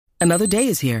Another day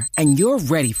is here, and you're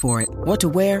ready for it. What to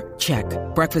wear? Check.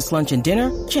 Breakfast, lunch, and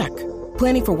dinner? Check.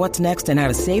 Planning for what's next and how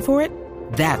to save for it?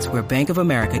 That's where Bank of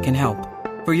America can help.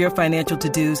 For your financial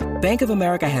to-dos, Bank of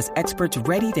America has experts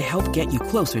ready to help get you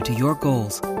closer to your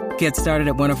goals. Get started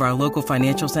at one of our local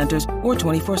financial centers or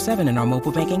 24/7 in our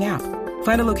mobile banking app.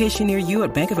 Find a location near you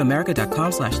at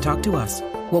bankofamerica.com/talktous.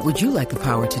 What would you like the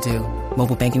power to do?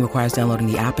 Mobile banking requires downloading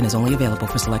the app and is only available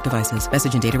for select devices.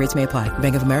 Message and data rates may apply.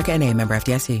 Bank of America N.A., member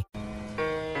FDIC.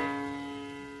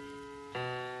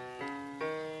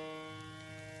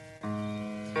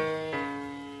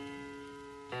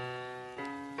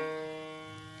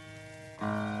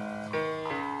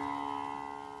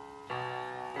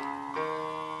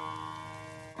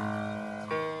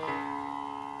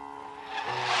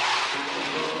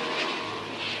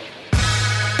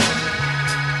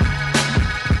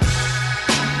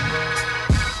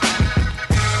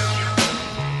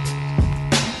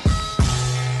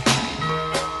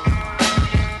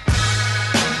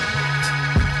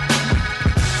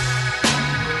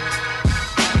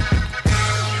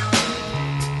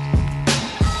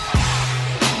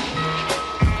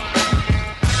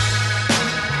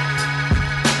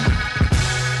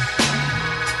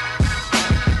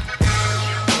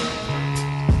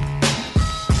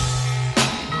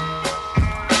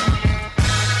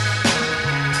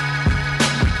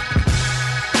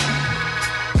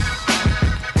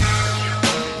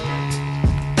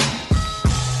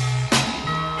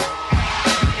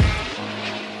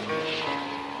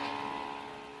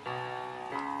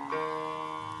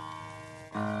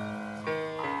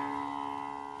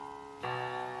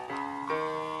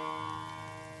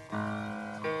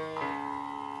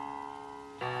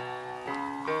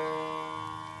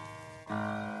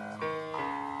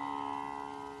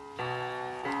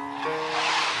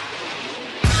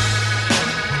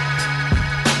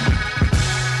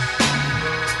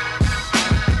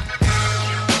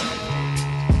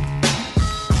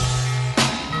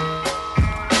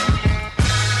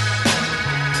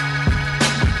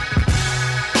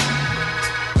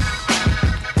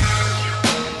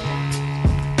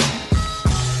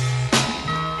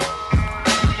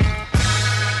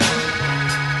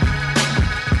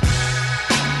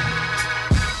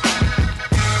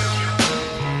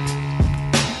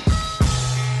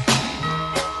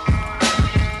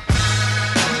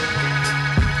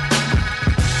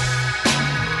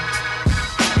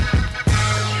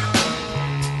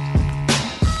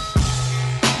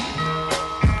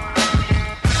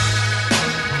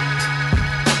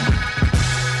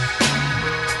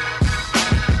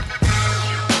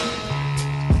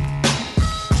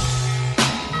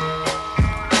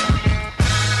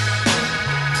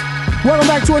 Welcome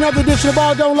back to another edition of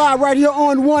Ball Don't Lie right here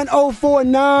on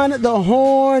 104.9 The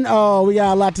Horn. Oh, we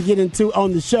got a lot to get into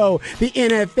on the show. The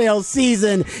NFL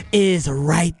season is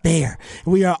right there.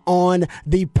 We are on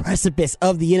the precipice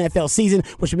of the NFL season,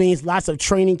 which means lots of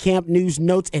training camp news,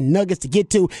 notes, and nuggets to get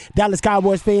to. Dallas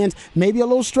Cowboys fans may be a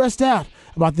little stressed out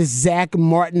about this Zach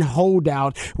Martin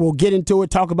holdout. We'll get into it,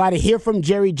 talk about it, hear from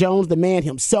Jerry Jones, the man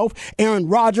himself. Aaron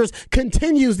Rodgers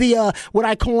continues the what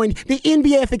I coined the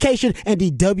NBA-ification and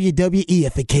the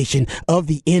WWE-ification of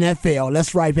the NFL.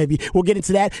 That's right, baby. We'll get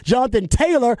into that. Jonathan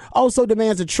Taylor also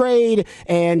demands a trade,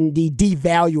 and the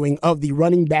devaluing of the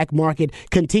running back market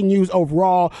continues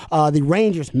overall. The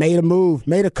Rangers made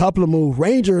a couple of moves.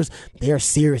 Rangers, they're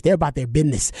serious. They're about their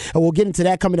business. And we'll get into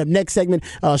that coming up next segment.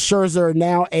 Scherzer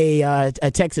now a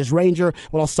Texas Ranger.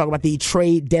 We'll also talk about the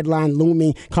trade deadline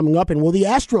looming coming up, and will the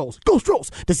Astros, go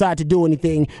Astros, decide to do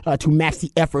anything to match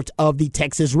the efforts of the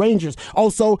Texas Rangers?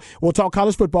 Also, we'll talk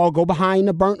college football, go behind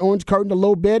the burnt orange curtain a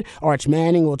little bit. Arch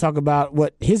Manning, we'll talk about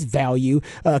what his value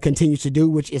continues to do,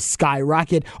 which is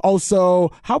skyrocket. Also,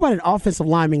 how about an offensive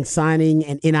lineman signing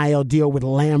an NIL deal with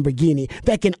Lamborghini?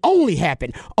 That can only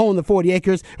happen on the 40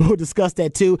 acres. We'll discuss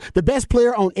that too. The best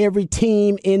player on every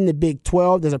team in the Big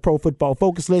 12. There's a Pro Football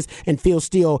Focus list, and Phil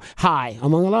Steele high,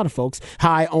 among a lot of folks,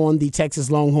 high on the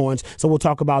Texas Longhorns. So we'll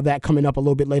talk about that coming up a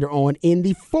little bit later on in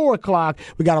the 4 o'clock.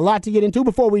 We got a lot to get into.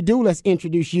 Before we do, let's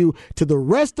introduce you to the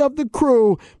rest of the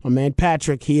crew. My man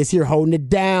Patrick, he is here holding it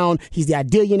down. He's the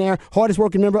Idealionaire, hardest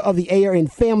working member of the ARN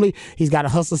family. He's got a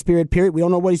hustler spirit, period. We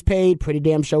don't know what he's paid. Pretty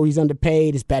damn sure he's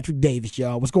underpaid. It's Patrick Davis,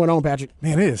 y'all. What's going on, Patrick?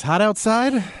 Man, it is hot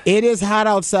outside. It is hot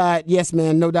outside. Yes,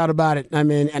 man, no doubt about it. I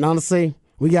mean, and honestly,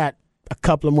 we got a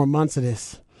couple of more months of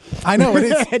this. I know. It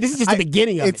is. This is just the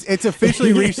beginning of it. It's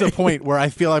officially reached a point where I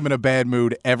feel I'm in a bad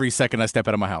mood every second I step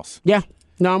out of my house. Yeah.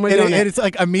 No, I'm with you on that. And it's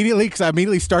like immediately, because I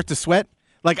immediately start to sweat.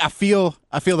 Like I feel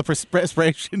the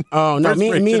perspiration. Oh, no,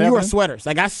 me and you are sweaters.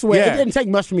 Like I sweat. Yeah. It didn't take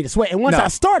much for me to sweat. And once I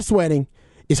start sweating,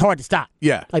 it's hard to stop.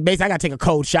 Yeah. Like basically, I got to take a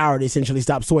cold shower to essentially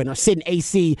stop sweating. Or sit in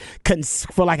AC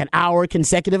for like an hour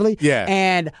consecutively. Yeah.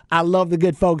 And I love the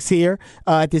good folks here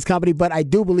at this company, but I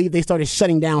do believe they started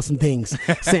shutting down some things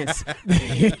since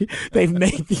they've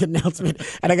made the announcement.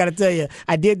 And I got to tell you,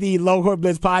 I did the Longhorn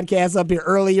Blitz podcast up here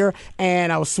earlier,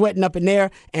 and I was sweating up in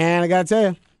there. And I got to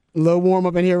tell you, a little warm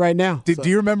up in here right now. Do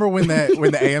you remember when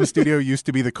the AM studio used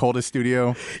to be the coldest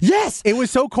studio? Yes. It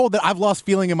was so cold that I've lost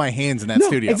feeling in my hands in that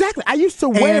studio. Exactly. I used to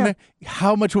wear. And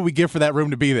how much would we give for that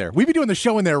room to be there? We'd be doing the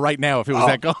show in there right now if it was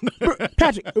that cold.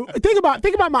 Patrick, think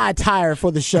about my attire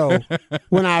for the show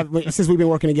since we've been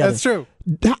working together. That's true.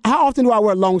 How often do I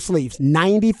wear long sleeves?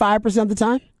 95% of the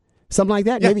time? Something like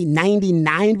that, yeah. Maybe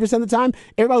 99% of the time.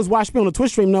 Everybody who's watched me on the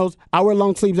Twitch stream knows I wear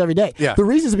long sleeves every day. Yeah. The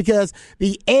reason is because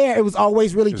the air, it was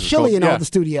always really chilly in all the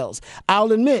studios.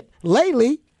 I'll admit,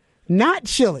 lately, not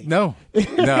chilly. No.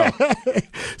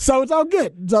 So it's all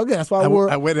good. It's all good. That's why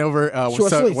I went over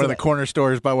one of the corner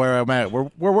stores by where I'm at, where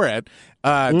we're at.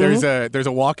 There's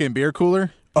a walk-in beer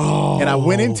cooler. Oh. And I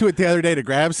went into it the other day to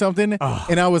grab something,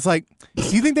 and I was like,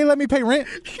 do you think they let me pay rent?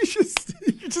 You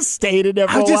just stayed in there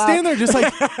for a while. I was just standing there just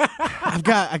like,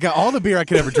 I got all the beer I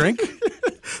could ever drink.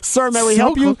 Sir, may we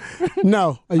help you?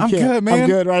 No, you I'm can't. good, man. I'm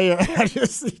good right here.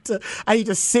 I need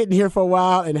to sit in here for a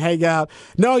while and hang out.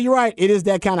 No, you're right. It is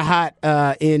that kind of hot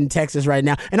in Texas right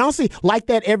now. And honestly, like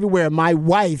that everywhere. My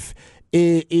wife,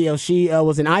 she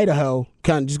was in Idaho,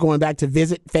 kind of just going back to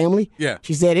visit family. Yeah.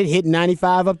 She said it hit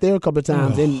 95 up there a couple of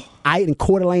times in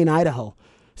Coeur d'Alene, Idaho.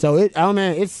 So I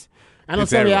don't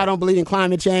tell you I don't believe in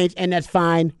climate change, and that's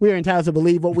fine. We're entitled to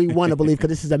believe what we want to believe because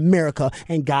this is America,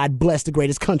 and God bless the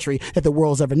greatest country that the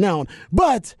world's ever known.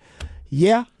 But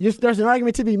yeah, there's an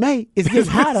argument to be made. It's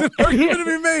getting hotter. There's an argument to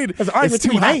be made. There's an argument to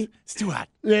be made. It's too hot.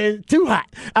 Too hot.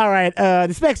 All right.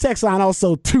 The Specs text line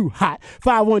also too hot.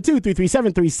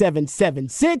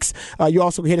 512-337-3776. You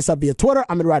also can hit us up via Twitter.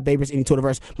 I'm at Rod Babers, any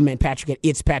Twitterverse. My man Patrick at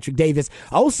It's Patrick Davis.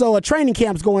 Also, a training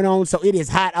camp's going on, so it is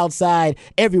hot outside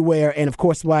everywhere. And of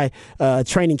course, why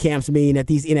training camps mean that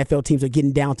these NFL teams are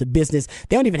getting down to business.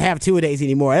 They don't even have two-a-days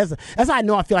anymore. That's how I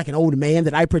know I feel like an old man,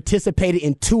 that I participated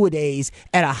in two-a-days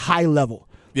at a high level.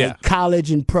 Yeah. Like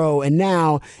college and pro, and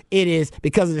now it is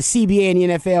because of the CBA and the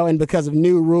NFL and because of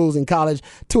new rules in college,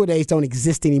 two-a-days don't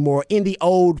exist anymore in the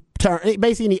old term,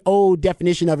 basically in the old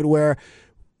definition of it, where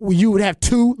you would have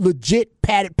two legit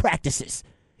padded practices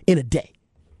in a day.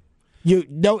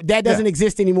 That doesn't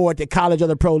exist anymore at the college or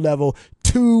the pro level.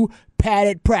 Two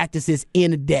padded practices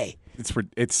in a day.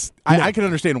 I can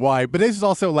understand why, but this is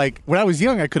also like when I was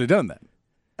young, I could have done that.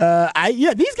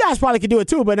 These guys probably could do it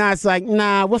too, but now it's like,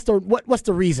 nah. What's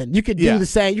the reason? You could do the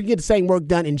same. You can get the same work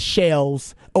done in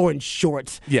shells or in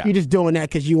shorts. Yeah. You're just doing that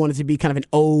because you want it to be kind of an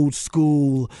old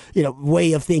school,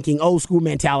 way of thinking, old school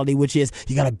mentality, which is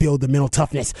you got to build the mental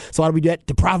toughness. So how do we do that?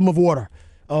 Deprive them of water.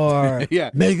 Or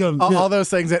make them all those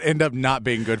things that end up not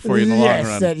being good for you in the long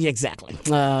run. Exactly.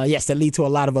 That lead to a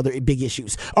lot of other big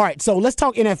issues. All right, so let's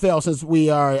talk NFL since we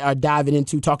are diving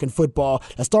into talking football.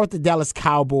 Let's start with the Dallas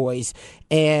Cowboys.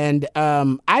 And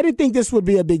I didn't think this would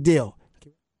be a big deal.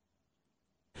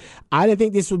 Now,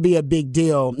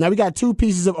 we got two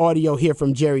pieces of audio here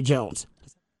from Jerry Jones.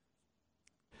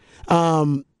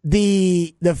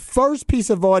 The first piece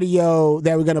of audio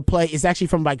that we're going to play is actually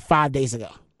from like 5 days ago.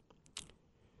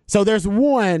 So there's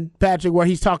one, Patrick, where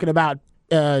he's talking about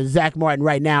Zach Martin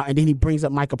right now, and then he brings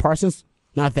up Micah Parsons.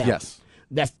 Not that. Yes.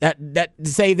 That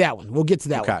save that one. We'll get to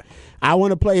that one. Okay. I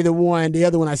want to play the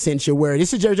other one I sent you, where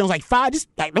this is Jerry Jones I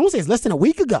don't say it's less than a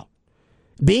week ago,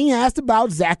 being asked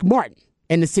about Zach Martin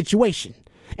and the situation.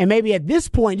 And maybe at this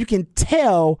point you can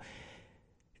tell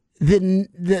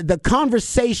the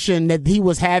conversation that he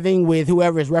was having with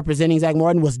whoever is representing Zach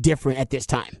Martin was different at this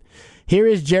time. Here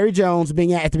is Jerry Jones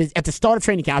being at the start of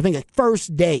training camp. I think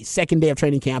the second day of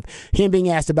training camp, him being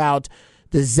asked about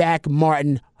the Zach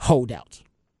Martin holdout.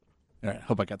 All right,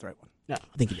 hope I got the right one. No,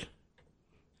 I think you did.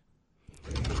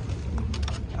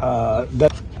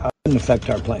 That doesn't affect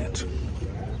our plans.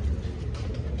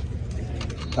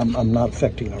 I'm not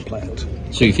affecting our plans.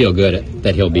 So you feel good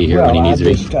that he'll be here when he needs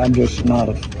to be? I'm just not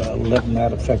letting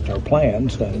that affect our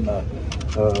plans. And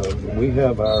we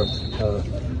have our,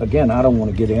 again, I don't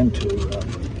want to get into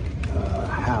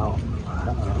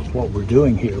what we're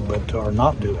doing here, but are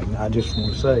not doing. I just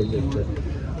want to say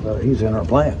that he's in our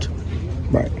plans.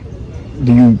 Right.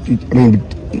 And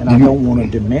I don't want to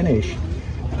diminish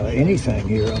anything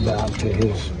here about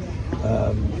his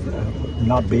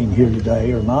not being here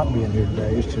today or not being here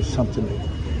today. It's just something that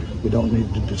we don't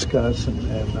need to discuss,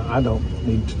 and I don't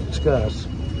need to discuss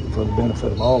for the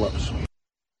benefit of all of us.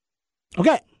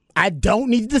 Okay, I don't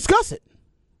need to discuss it,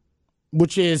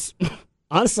 which is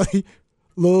honestly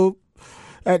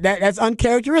That's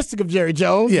uncharacteristic of Jerry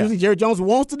Jones. Yeah. Usually Jerry Jones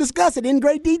wants to discuss it in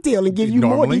great detail and give you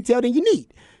more detail than you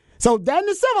need. So that in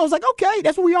itself, I was like, okay,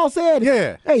 that's what we all said.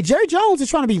 Yeah. Hey, Jerry Jones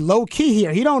is trying to be low key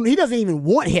here. He doesn't even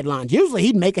want headlines. Usually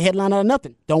he'd make a headline out of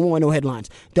nothing. Don't want no headlines.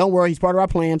 Don't worry, he's part of our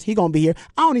plans. He's gonna be here.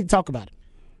 I don't need to talk about it.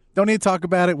 Don't need to talk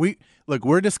about it.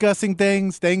 We're discussing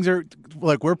things. Things are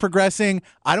we're progressing.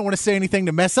 I don't want to say anything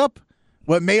to mess up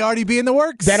what may already be in the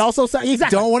works. That also sounds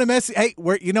exactly. Don't want to mess. Hey,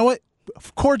 you know what?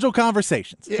 Cordial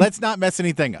conversations. Let's not mess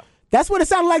anything up. That's what it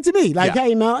sounded like to me. Like,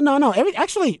 hey, no.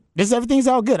 Everything's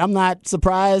all good. I'm not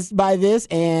surprised by this,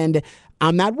 and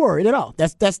I'm not worried at all.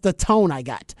 That's the tone I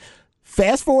got.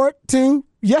 Fast forward to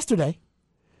yesterday.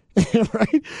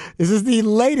 Right? This is the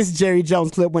latest Jerry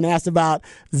Jones clip when asked about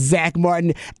Zach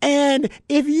Martin. And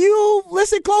if you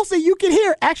listen closely, you can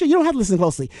hear. Actually, you don't have to listen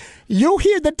closely. You'll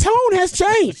hear the tone has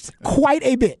changed quite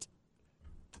a bit.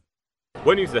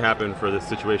 What needs to happen for this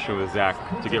situation with Zach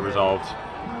to get resolved?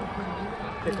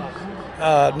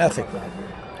 Nothing.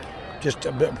 Just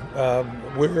he'll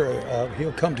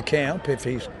come to camp if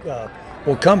he's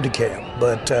will come to camp,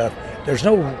 but there's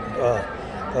no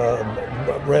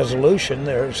resolution.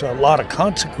 There's a lot of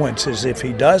consequences if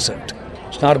he doesn't.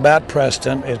 It's not about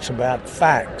Preston. It's about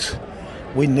facts.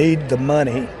 We need the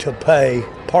money to pay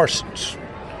Parsons.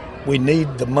 We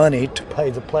need the money to pay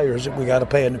the players that we got to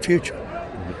pay in the future.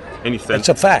 Any sense? It's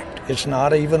a fact. It's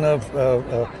not even a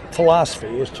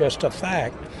philosophy. It's just a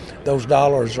fact. Those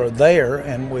dollars are there,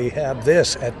 and we have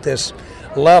this at this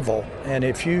level. And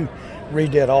if you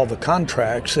redid all the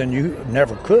contracts, then you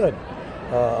never could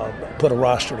put a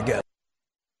roster together.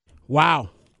 Wow.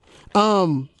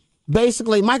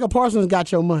 Basically, Michael Parsons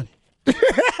got your money.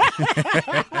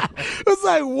 It's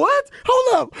like, what?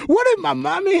 Hold up. Why did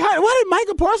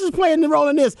Michael Parsons play in the role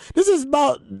in this? This is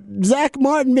about Zach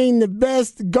Martin being the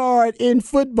best guard in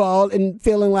football and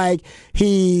feeling like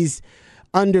he's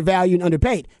undervalued and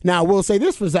underpaid. Now, I will say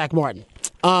this for Zach Martin.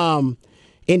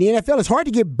 In the NFL, it's hard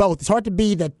to get both. It's hard to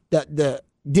be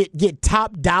get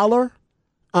top dollar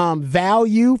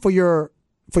value for your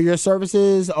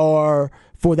services or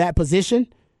for that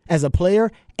position as a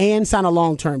player and sign a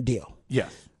long-term deal.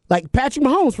 Yes. Like Patrick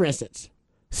Mahomes, for instance,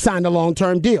 signed a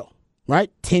long-term deal,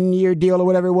 right? 10-year deal or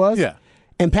whatever it was. Yeah.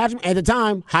 And Patrick, at the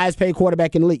time, highest paid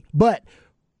quarterback in the league. But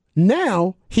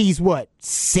now he's what,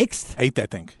 6th? 8th, I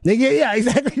think. Yeah,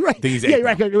 exactly right. I think he's 8th. Yeah,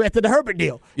 right. After the Herbert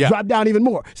deal. Yeah. Dropped down even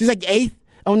more. So he's like 8th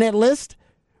on that list.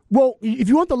 Well, if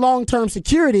you want the long-term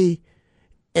security,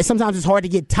 and sometimes it's hard to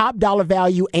get top dollar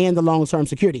value and the long-term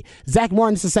security. Zach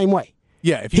Martin's the same way.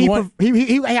 Yeah, if you want,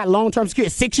 he had long-term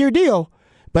security, 6-year deal,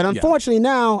 but unfortunately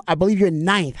now I believe you're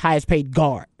 9th highest paid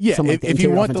guard. Yeah, like if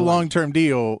you want the long-term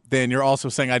deal, then you're also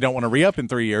saying I don't want to re-up in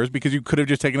 3 years because you could have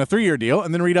just taken a 3-year deal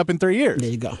and then re-up in 3 years.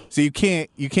 There you go. So you can't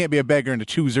be a beggar and a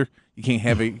chooser. You can't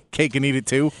have a cake and eat it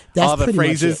too. That's all the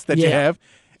phrases that you have,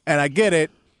 and I get it.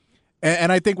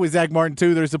 And I think with Zach Martin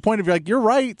too, there's a point of you're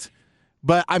right,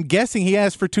 but I'm guessing he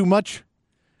asked for too much.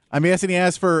 I'm guessing he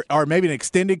asked for or maybe an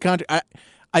extended contract.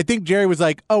 I think Jerry was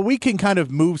like, oh, we can kind of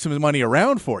move some money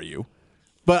around for you,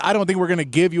 but I don't think we're going to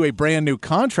give you a brand new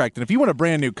contract. And if you want a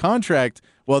brand new contract,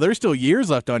 well, there's still years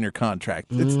left on your contract.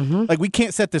 It's like we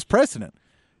can't set this precedent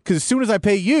because as soon as I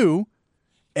pay you,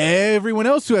 everyone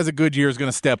else who has a good year is going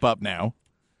to step up now,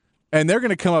 and they're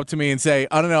going to come up to me and say,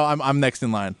 I don't know, I'm next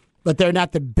in line. But they're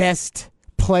not the best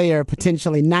player,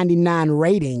 potentially 99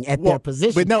 rating at their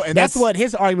position. But no, and that's what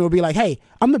his argument would be like, hey,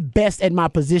 I'm the best at my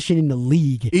position in the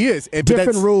league. He is.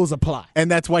 Different rules apply. And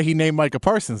that's why he named Micah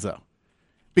Parsons, though.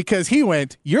 Because he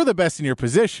went, you're the best in your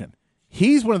position.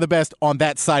 He's one of the best on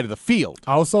that side of the field.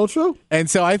 Also true. And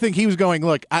so I think he was going,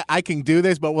 look, I can do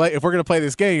this, but if we're going to play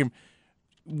this game,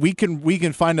 we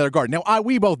can find another guard. Now,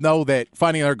 we both know that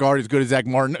finding another guard as good as Zach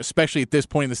Martin, especially at this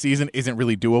point in the season, isn't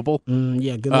really doable.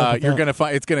 Yeah, good luck with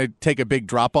that. It's going to take a big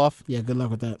drop off. Yeah, good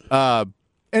luck with that.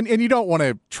 And you don't want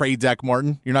to trade Zach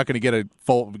Martin. You're not going to get a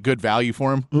good value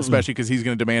for him, especially because he's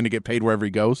going to demand to get paid wherever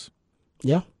he goes.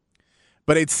 Yeah.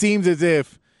 But it seems as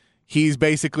if he's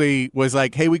basically was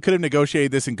like, hey, we could have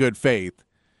negotiated this in good faith,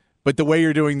 but the way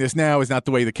you're doing this now is not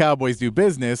the way the Cowboys do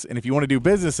business. And if you want to do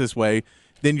business this way,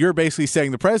 then you're basically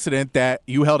setting the precedent that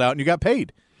you held out and you got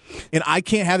paid. And I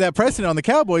can't have that precedent on the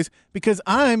Cowboys because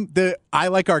I'm the I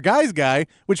like our guys guy,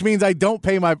 which means I don't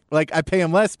pay I pay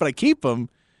him less, but I keep him.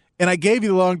 And I gave you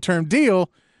the long-term deal.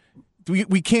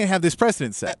 We can't have this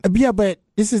precedent set. Yeah, but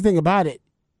this is the thing about it.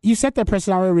 You set that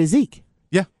precedent already with Zeke.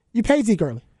 Yeah. You paid Zeke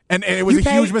early. And it was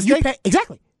a huge mistake.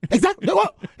 Exactly.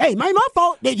 Well, hey, my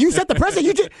fault that you set the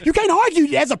precedent. You can't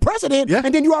argue as a precedent,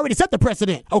 and then you already set the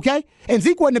precedent, okay? And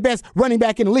Zeke wasn't the best running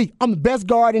back in the league. I'm the best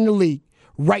guard in the league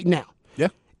right now. Yeah.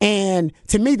 And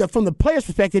to me, from the player's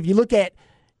perspective, you look at,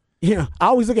 I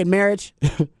always look at marriage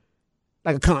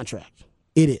like a contract.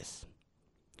 It is,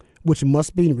 which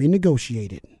must be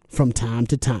renegotiated from time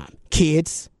to time.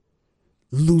 Kids,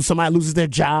 somebody loses their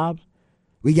job.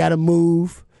 We got to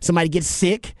move. Somebody gets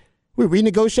sick. We're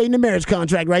renegotiating the marriage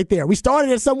contract right there. We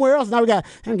started it somewhere else. Now we got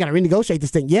to renegotiate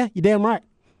this thing. Yeah, you're damn right.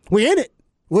 We're in it.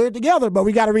 We're together, but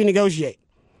we got to renegotiate.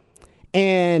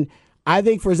 And I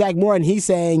think for Zach Morton, he's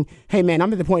saying, hey, man,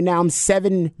 I'm at the point now I'm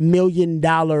 $7 million.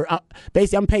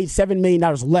 Basically, I'm paid $7 million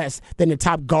less than the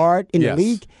top guard in the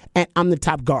league, and I'm the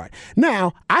top guard.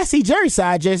 Now, I see Jerry's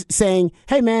side just saying,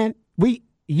 hey, man,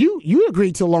 you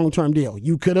agreed to a long-term deal.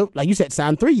 You could have, like you said,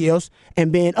 signed 3 years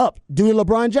and been up. Do the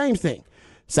LeBron James thing.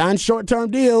 Sign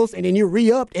short-term deals, and then you're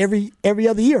re-upped every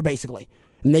other year, basically.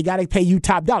 And they got to pay you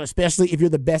top dollar, especially if you're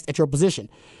the best at your position.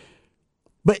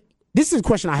 But this is a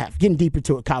question I have, getting deeper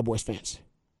to it, Cowboys fans.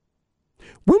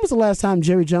 When was the last time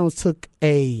Jerry Jones took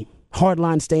a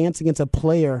hardline stance against a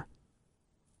player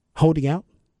holding out?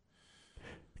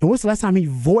 And when's the last time he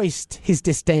voiced his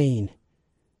disdain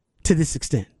to this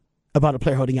extent about a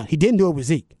player holding out? He didn't do it with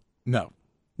Zeke. No.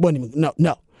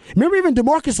 No. Remember even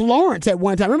DeMarcus Lawrence at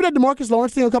one time. Remember that DeMarcus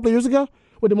Lawrence thing a couple of years ago?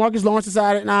 Where DeMarcus Lawrence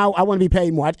decided, I want to be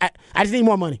paid more. I just need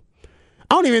more money.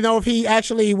 I don't even know if he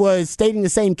actually was stating the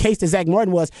same case that Zach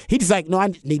Martin was. He just like, no, I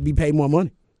need to be paid more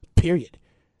money. Period.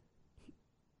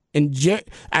 And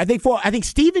I think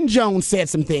Stephen Jones said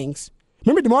some things.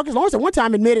 Remember DeMarcus Lawrence at one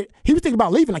time admitted he was thinking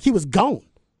about leaving, like he was gone.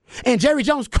 And Jerry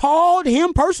Jones called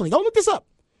him personally. Go look this up.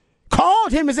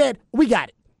 Called him and said, we got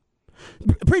it.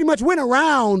 Pretty much went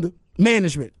around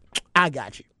management. I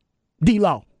got you.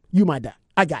 D-Law, you might die.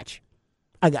 I got you.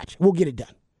 We'll get it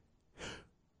done.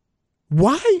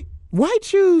 Why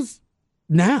choose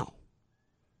now?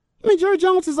 I mean, Jerry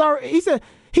Jones is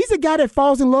he's a guy that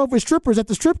falls in love with strippers at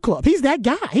the strip club. He's that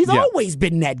guy. He's always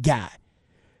been that guy.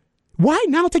 Why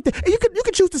now take you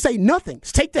could choose to say nothing.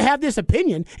 Take to have this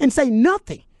opinion and say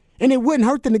nothing. And it wouldn't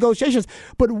hurt the negotiations.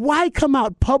 But why come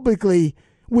out publicly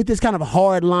with this kind of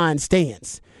hard line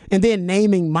stance and then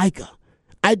naming Micah?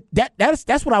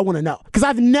 That's what I want to know, because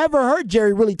I've never heard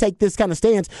Jerry really take this kind of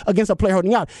stance against a player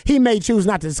holding out. He may choose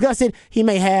not to discuss it. He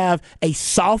may have a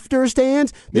softer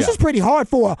stance. This is pretty hard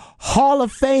for a Hall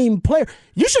of Fame player.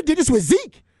 You should do this with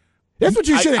Zeke. That's what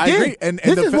you should have did. And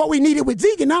this is what we needed with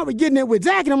Zeke, and now we're getting it with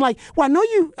Zach. And I'm like, well, I know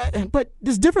you, but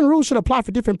there's different rules should apply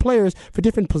for different players for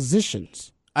different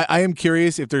positions. I am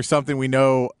curious if there's something we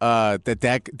know that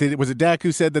Dak was it Dak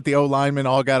who said that the O linemen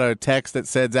all got a text that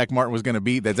said Zach Martin was going to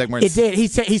beat that Zach Martin. It did.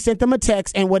 He sent them a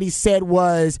text, and what he said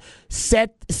was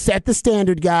set the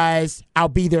standard, guys. I'll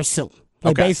be there soon.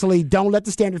 Like basically, don't let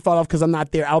the standard fall off because I'm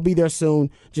not there. I'll be there soon.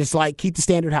 Just like keep the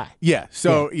standard high. Yeah.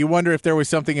 So you wonder if there was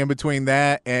something in between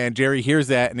that, and Jerry hears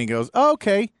that and he goes, oh,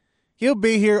 "Okay, he'll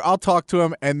be here. I'll talk to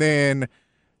him," and then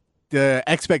the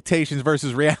expectations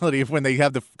versus reality of when they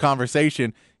have the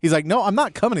conversation. He's like, no, I'm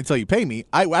not coming until you pay me.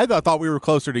 I thought we were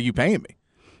closer to you paying me.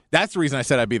 That's the reason I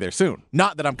said I'd be there soon.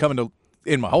 Not that I'm coming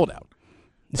in my holdout.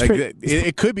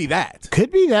 It could be that.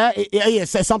 Could be that.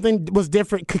 Something was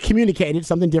different communicated.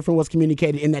 Something different was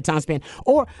communicated in that time span.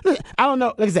 Or, I don't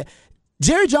know. Like I said,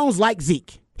 Jerry Jones liked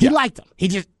Zeke. He liked him. He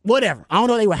just, whatever. I don't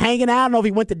know if they were hanging out. I don't know if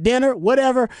he went to dinner,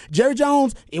 whatever. Jerry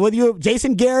Jones, whether you're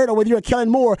Jason Garrett or whether you're Kellen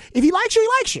Moore, if he likes you, he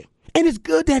likes you. And it's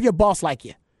good to have your boss like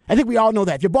you. I think we all know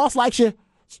that. If your boss likes you,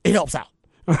 it helps out.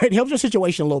 All right? It helps your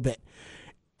situation a little bit.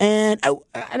 And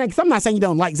I'm not saying you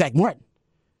don't like Zach Martin,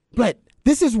 but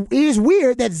it is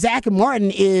weird that Zach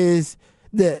Martin is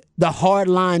the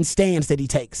hard-line stance that he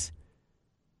takes.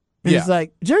 And it's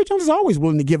like, Jerry Jones is always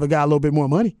willing to give a guy a little bit more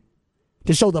money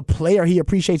to show the player he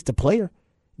appreciates the player.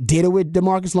 Did it with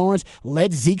DeMarcus Lawrence.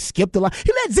 Let Zeke skip the line.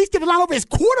 He let Zeke skip the line over his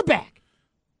quarterback.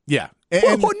 Yeah. For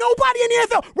nobody in the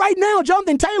NFL. Right now,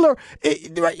 Jonathan Taylor,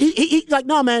 he's like,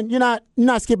 no, man, you're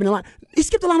not skipping the line. He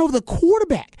skipped the line over the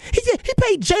quarterback. He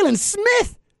paid Jalen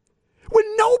Smith when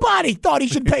nobody thought he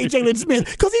should pay Jalen Smith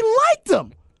because he liked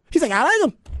him. He's like, I like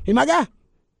him. He's my guy.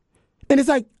 And it's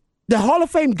like, the Hall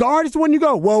of Fame guard is the one you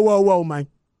go, whoa, man.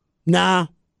 Nah,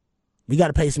 we got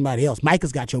to pay somebody else.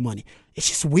 Micah's got your money. It's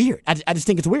just weird. I just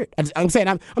think it's weird. I'm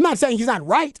not saying he's not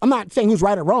right. I'm not saying who's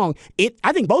right or wrong.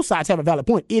 I think both sides have a valid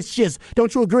point. It's just,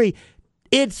 don't you agree?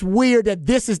 It's weird that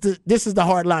this is the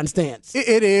hard line stance.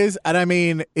 It is, and I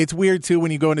mean, it's weird too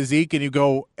when you go into Zeke and you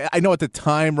go. I know at the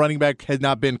time running back had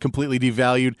not been completely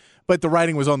devalued, but the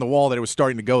writing was on the wall that it was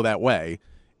starting to go that way,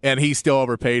 and he's still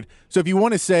overpaid. So if you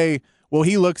want to say, Well,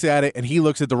 he looks at it, and he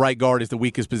looks at the right guard as the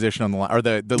weakest position on the line, or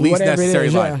the least Whatever necessary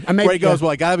is, line. yeah. Where he goes,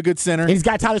 well, I got to have a good center. And he's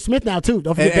got Tyler Smith now too.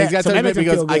 Don't forget And that. he's got So Tyler that Smith. makes He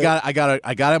him goes, feel good.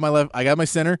 I got at my left. I got my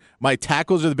center. My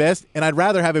tackles are the best, and I'd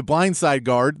rather have a blind side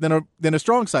guard than a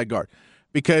strong side guard,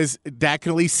 because Dak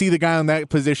can at least see the guy on that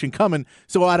position coming.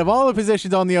 So out of all the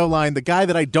positions on the O-line, the guy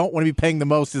that I don't want to be paying the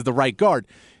most is the right guard.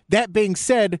 That being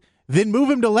said, then move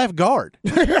him to left guard.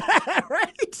 Right?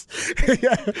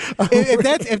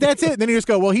 if that's it, then you just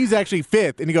go, well, he's actually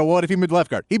fifth. And you go, well, what if he moved to left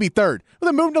guard? He'd be third. Well,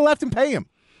 then move him to left and pay him.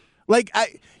 Like,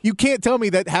 you can't tell me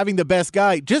that having the best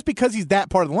guy, just because he's that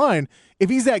part of the line, if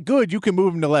he's that good, you can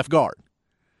move him to left guard.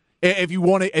 If you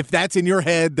want to, if that's in your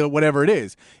head, whatever it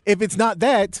is. If it's not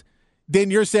that,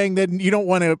 then you're saying that you don't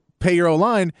want to pay your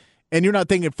O-line, and you're not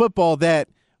thinking football that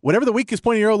whatever the weakest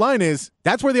point of your O-line is,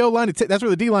 that's where the O-line, that's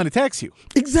where the D-line attacks you.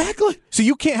 Exactly. So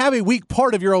you can't have a weak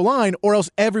part of your O-line, or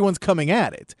else everyone's coming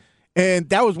at it. And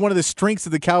that was one of the strengths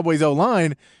of the Cowboys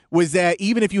O-line, was that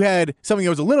even if you had something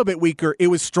that was a little bit weaker, it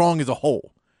was strong as a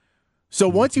whole. So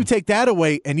once you take that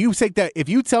away, and you take that, if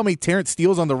you tell me Terrence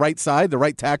Steele's on the right side, the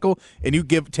right tackle, and you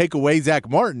take away Zach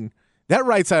Martin, that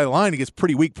right side of the line gets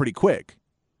pretty weak pretty quick.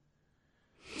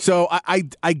 So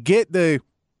I get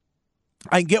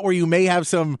where you may have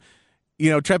some,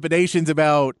 trepidations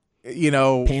about, paying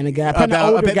a guy,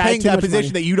 about paying that position money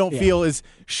that you don't feel is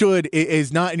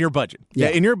not in your budget. Yeah.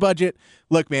 In your budget,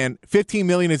 look, man, $15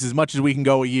 million is as much as we can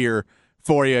go a year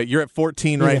for you. You're at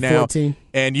 14 right now, 14.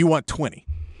 and you want 20.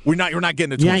 You're not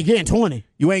getting to 20. You ain't getting 20.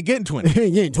 You ain't getting 20. You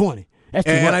ain't getting 20. That's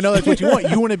too much. And I know that's what you want.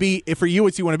 You want to be, for you,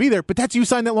 it's you want to be there, but that's you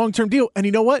signed that long-term deal. And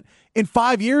you know what? In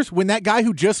 5 years, when that guy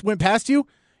who just went past you,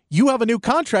 you have a new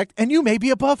contract, and you may be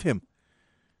above him.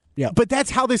 Yeah, but that's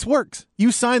how this works.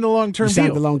 You sign the long-term deal. You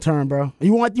sign the long-term, bro.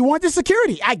 You want the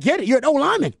security. I get it. You're an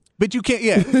O-lineman. But you can't,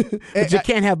 yeah. But you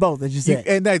can't have both, as you said.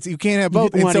 You can't have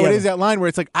both. And so it is that line where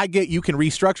it's like, I get you can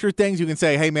restructure things. You can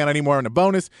say, hey, man, I need more on a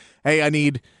bonus. Hey,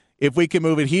 if we can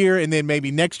move it here, and then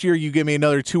maybe next year you give me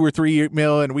another 2 or 3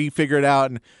 mil and we figure it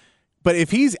out. But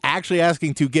if he's actually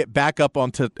asking to get back up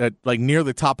onto near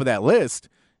the top of that list,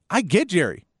 I get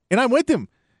Jerry. And I'm with him.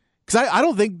 Because I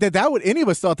don't think that would, any of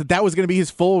us thought that was going to be his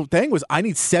full thing, was I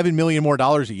need $7 million more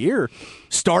a year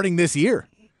starting this year.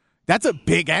 That's a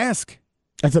big ask.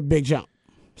 That's a big jump.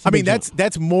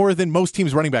 That's more than most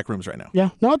teams' running back rooms right now. Yeah,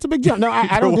 no, it's a big jump. No,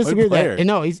 I don't disagree with that. And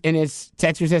no, his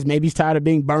texture says maybe he's tired of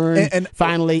being burned. And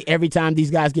finally, every time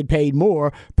these guys get paid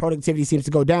more, productivity seems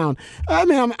to go down. I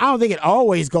don't think it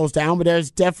always goes down, but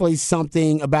there's definitely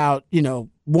something about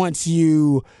once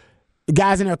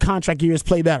guys in their contract years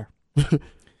play better.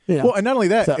 Well, and not only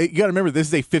that, you got to remember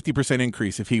this is a 50%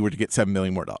 increase if he were to get $7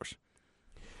 million more.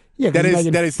 Yeah, that is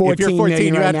if you're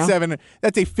 14, you right add now. 7.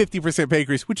 That's a 50% pay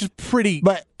increase, which is pretty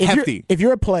hefty. If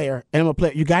you're a player and I'm a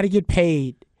player, you got to get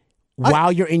paid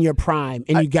while you're in your prime,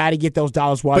 and you got to get those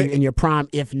dollars while you're in your prime.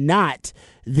 If not,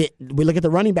 we look at the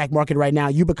running back market right now.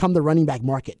 You become the running back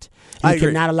market. You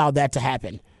cannot allow that to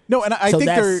happen. No, and I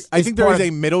think there is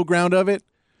a middle ground of it.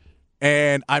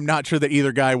 And I'm not sure that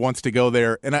either guy wants to go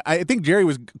there. And I think Jerry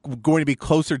was going to be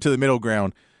closer to the middle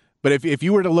ground. But if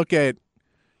you were to look at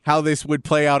how this would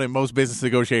play out in most business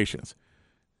negotiations,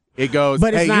 it goes,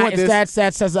 but it's hey, not. you want this?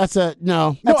 That's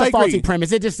a faulty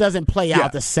premise. It just doesn't play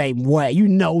out the same way. You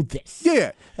know this.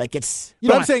 Yeah.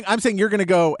 I'm saying you're going to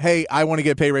go, hey, I want to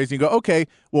get a pay raise. And you go, okay,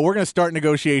 well, we're going to start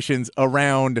negotiations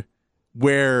around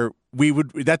where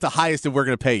that's the highest that we're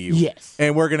going to pay you. Yes.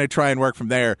 And we're going to try and work from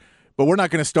there. But we're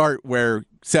not going to start where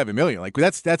 $7 million.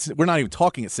 That's we're not even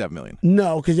talking at $7 million.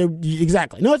 No, because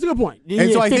exactly. No, it's a good point.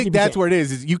 And so I think that's where it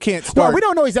is you can't start. Well, we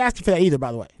don't know he's asking for that either.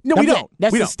 By the way, no, we don't.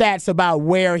 That's the stats about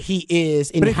where he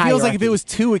is in. But it hierarchy. feels like if it was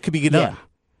 2, it could be done. Yeah.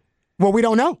 Well, we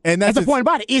don't know. And that's the point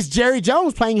about it. Is Jerry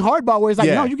Jones playing hardball where it's like,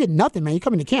 no, you get nothing, man. You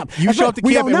come into camp. You show up to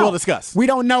camp and we'll discuss. We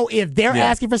don't know if they're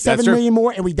asking for $7 million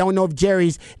more, and we don't know if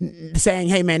Jerry's saying,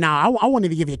 hey, man, now I wanted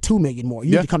to give you $2 million more.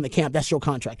 You need to come to camp. That's your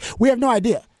contract. We have no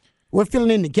idea. We're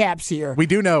filling in the gaps here. We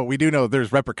do know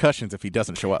there's repercussions if he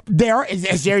doesn't show up. There are,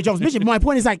 as Jerry Jones mentioned. My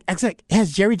point is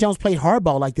has Jerry Jones played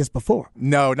hardball like this before?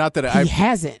 No, not that he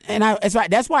hasn't. And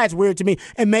that's why it's weird to me.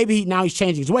 And maybe now he's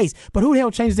changing his ways. But who the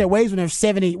hell changes their ways when they're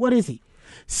 70? What is he?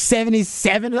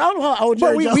 77? I don't know how old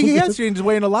Jerry Jones is. He has changed his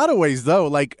way in a lot of ways, though.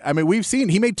 We've seen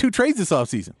he made 2 trades this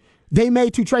offseason. They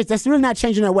made 2 trades. That's really not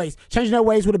changing their ways. Changing their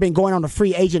ways would have been going on the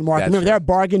free agent market. Remember, they're a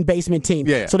bargain basement team.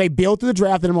 Yeah. So they build through the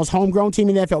draft. They're the most homegrown team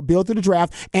in the NFL. Build through the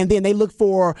draft, and then they look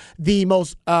for the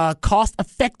most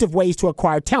cost-effective ways to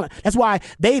acquire talent. That's why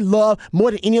they love,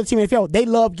 more than any other team in the NFL, they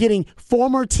love getting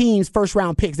former teams'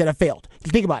 first-round picks that have failed.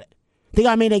 Think about it. Think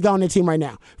how many they got on their team right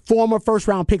now. Former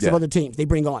first-round picks of other teams they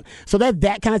bring on. So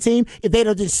that kind of team, if they'd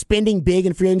have just spending big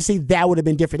in free agency, that would have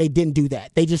been different. They didn't do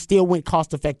that. They just still went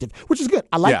cost-effective, which is good.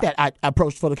 I like that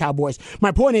approach for the Cowboys.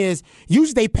 My point is,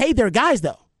 usually they pay their guys,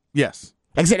 though. Yes.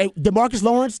 Like I said, DeMarcus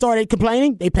Lawrence started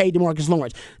complaining. They paid DeMarcus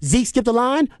Lawrence. Zeke skipped the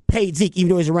line, paid Zeke, even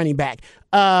though he's a running back.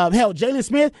 Hell, Jalen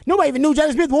Smith, nobody even knew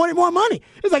Jalen Smith wanted more money.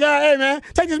 It's like, hey, man,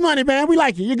 take this money, man. We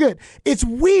like you. You're good. It's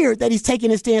weird that he's taking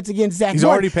his stance against Zach He's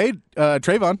Martin. already paid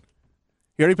Trayvon.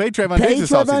 He already paid Trayvon Diggs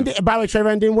this offseason. By the way,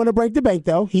 Trayvon didn't want to break the bank,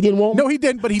 though. He didn't want No, he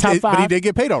didn't, but he did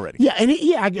get paid already. Yeah, and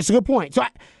it's a good point. So,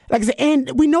 like I said,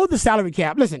 and we know the salary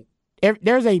cap. Listen,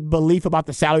 there's a belief about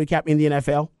the salary cap in the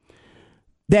NFL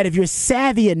that if you're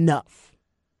savvy enough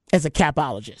as a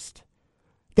capologist,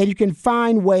 that you can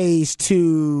find ways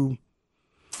to,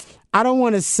 I don't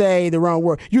want to say the wrong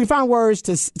word, you can find words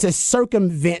to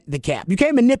circumvent the cap. You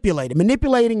can't manipulate it.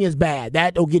 Manipulating is bad.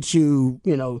 That will get you,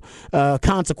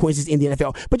 consequences in the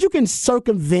NFL. But you can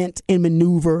circumvent and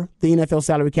maneuver the NFL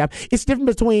salary cap. It's different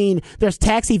between, there's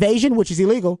tax evasion, which is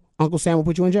illegal. Uncle Sam will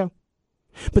put you in jail.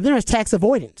 But then there's tax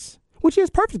avoidance, which is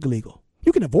perfectly legal.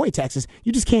 You can avoid taxes.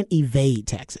 You just can't evade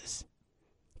taxes.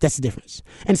 That's the difference.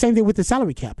 And same thing with the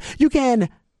salary cap. You can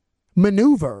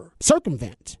maneuver,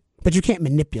 circumvent, but you can't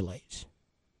manipulate.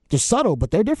 They're subtle,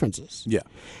 but they're differences. Yeah.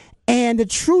 And the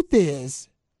truth is,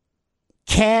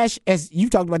 cash, as you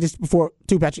talked about this before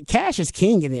too, Patrick, cash is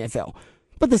king in the NFL.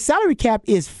 But the salary cap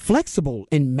is flexible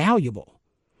and malleable.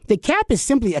 The cap is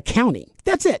simply accounting.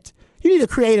 That's it. You need a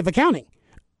creative accounting.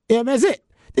 Yeah, that's it.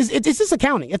 It's just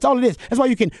accounting. That's all it is. That's why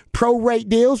you can prorate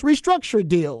deals, restructure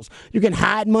deals. You can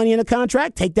hide money in a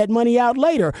contract, take that money out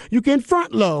later. You can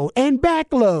front load and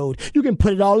back load. You can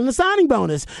put it all in a signing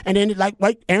bonus. And then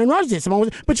like Aaron Rodgers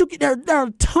did. But there are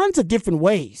tons of different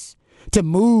ways to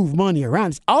move money around.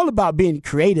 It's all about being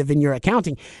creative in your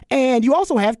accounting. And you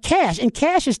also have cash. And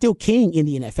cash is still king in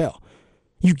the NFL.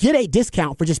 You get a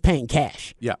discount for just paying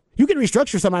cash. Yeah. You can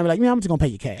restructure somebody like, I'm just going to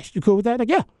pay you cash. You cool with that? Like,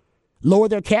 yeah. Lower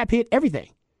their cap hit, everything.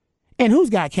 And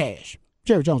who's got cash?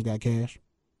 Jerry Jones got cash.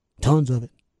 Tons of it.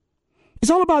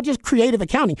 It's all about just creative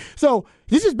accounting. So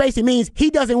this just basically means he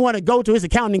doesn't want to go to his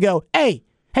accountant and go, hey,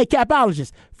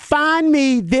 capologist, find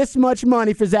me this much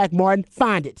money for Zach Martin.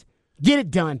 Find it. Get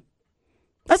it done.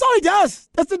 That's all he does.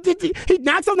 He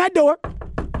knocks on that door.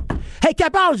 Hey,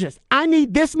 capologist, I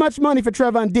need this much money for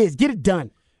Trevon Diggs. Get it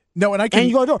done. No, and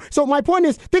you go to the door. So my point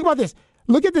is, think about this.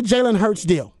 Look at the Jalen Hurts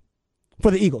deal for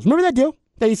the Eagles. Remember that deal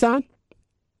that he signed?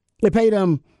 They paid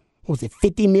him,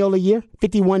 $50 million a year,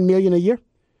 $51 million a year,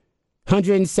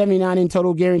 179 in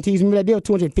total guarantees. Remember that deal?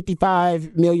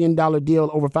 $255 million deal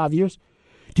over 5 years.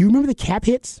 Do you remember the cap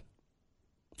hits?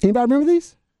 Anybody remember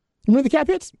these? Remember the cap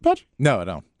hits, Patrick? No, I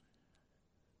don't.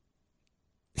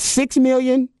 $6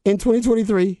 million in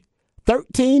 2023,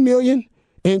 $13 million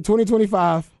in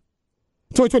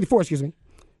 2024, excuse me.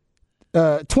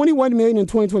 $21 million in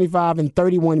 2025 and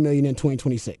 $31 million in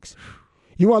 2026.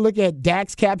 You want to look at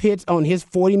Dak's cap hits on his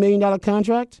 $40 million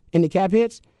contract in the cap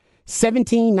hits?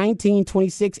 17, 19,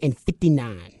 26, and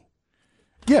 59.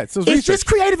 Yeah, it's just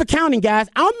creative accounting, guys.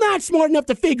 I'm not smart enough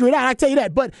to figure it out, I tell you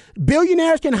that. But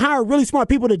billionaires can hire really smart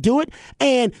people to do it.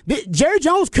 And Jerry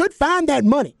Jones could find that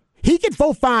money. He could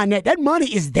find that. That money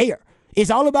is there.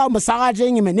 It's all about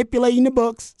massaging and manipulating the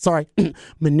books. Sorry,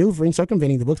 maneuvering,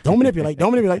 circumventing the books. Don't manipulate.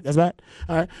 That's bad.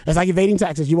 All right. That's like evading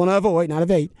taxes. You want to avoid, not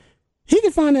evade. He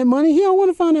can find that money. He don't want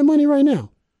to find that money right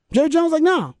now. Jerry Jones like,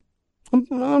 no.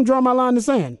 I'm drawing my line in the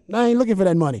sand. I ain't looking for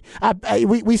that money.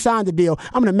 We signed the deal.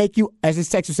 I'm going to make you, as this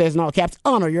Texas says in all caps,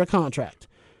 honor your contract.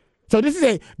 So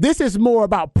this is more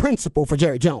about principle for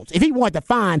Jerry Jones. If he wanted to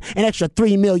find an extra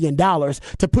 $3 million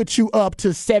to put you up to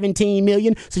 $17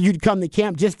 million so you'd come to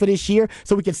camp just for this year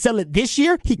so we could sell it this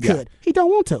year, he could. He don't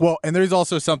want to. Well, and there's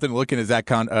also something looking at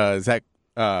Zach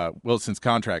Wilson's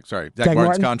contract. Sorry, Zach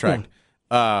Martin's contract.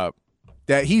 Yeah.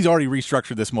 That he's already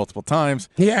restructured this multiple times.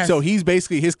 Yeah. So he's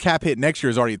basically, his cap hit next year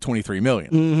is already at $23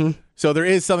 million. Mm-hmm. So there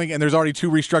is something, and there's already 2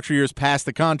 restructure years past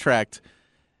the contract.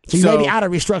 So you may be out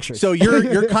of restructure. So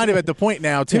you're kind of at the point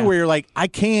now, too, where you're like, I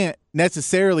can't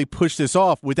necessarily push this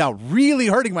off without really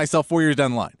hurting myself 4 years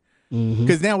down the line.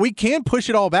 Because now we can push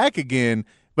it all back again,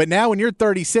 but now when you're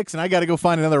 36 and I got to go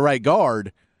find another right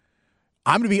guard,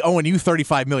 I'm going to be owing you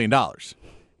 $35 million.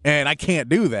 And I can't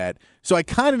do that. So I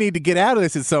kind of need to get out of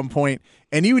this at some point,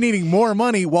 and you needing more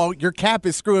money while your cap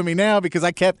is screwing me now because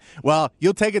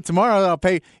you'll take it tomorrow. I'll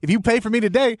pay if you pay for me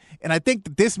today. And I think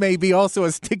that this may be also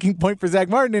a sticking point for Zach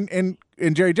Martin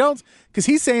and Jerry Jones because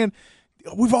he's saying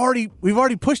we've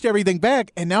already pushed everything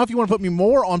back, and now if you want to put me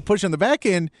more on pushing the back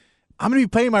end, I'm going to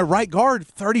be paying my right guard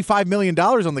 $35 million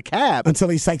on the cap. Until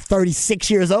he's like 36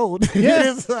 years old.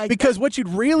 Yeah, like, because what you'd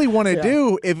really want to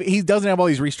do if he doesn't have all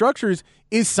these restructures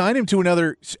is sign him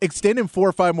to extend him 4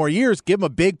 or 5 more years, give him a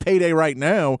big payday right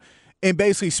now, and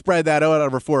basically spread that out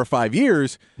over 4 or 5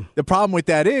 years. The problem with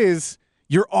that is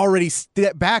you're already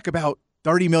stepped back about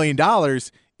 $30 million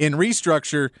in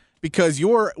restructure because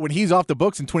when he's off the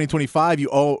books in 2025,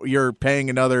 you're paying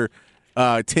another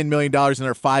 $10 million,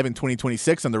 another $5 in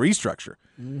 2026 on the restructure.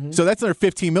 Mm-hmm. So that's another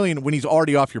 $15 million when he's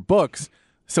already off your books.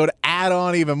 So to add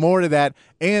on even more to that,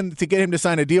 and to get him to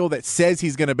sign a deal that says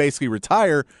he's going to basically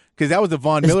retire, because that was the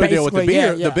Von Miller deal with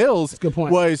the Bills. Good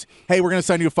point. Was, hey, we're going to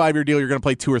sign you a 5-year deal. You're going to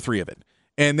play 2 or 3 of it,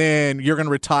 and then you're going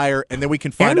to retire, and then we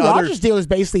can find Aaron Rodgers' deal is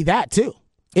basically that too.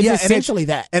 It's essentially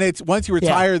that. And it's once you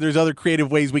retire, there's other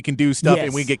creative ways we can do stuff,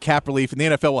 and we get cap relief, and the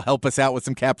NFL will help us out with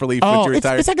some cap relief once you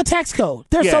retire. It's like a tax code.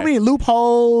 There's so many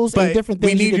loopholes and different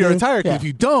things. We need you to retire, because if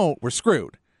you don't, we're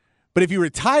screwed. But if you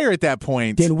retire at that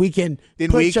point, then we can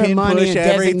push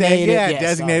everything.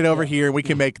 Designate over here. We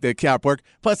can make the cap work.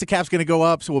 Plus, the cap's going to go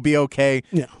up, so we'll be okay.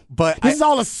 Yeah. But this is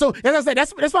all assumed. As I said,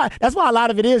 that's why a lot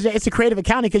of it is. It's a creative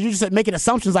accounting, because you're just making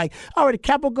assumptions like, all right, the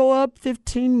cap will go up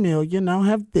 $15 million. I'll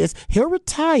have this. He'll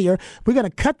retire. We're going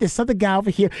to cut this other guy over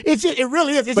here. It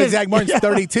really is. But Zach Martin's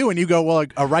 32, and you go, well,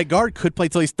 a right guard could play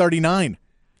till he's 39.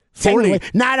 40.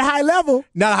 Not a high level.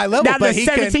 Not a high level, but he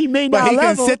can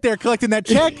sit there collecting that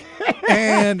check,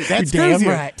 and that's crazy.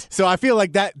 Right. So I feel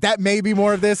like that may be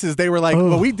more of this, is they were like,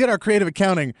 well, we did our creative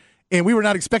accounting, and we were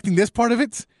not expecting this part of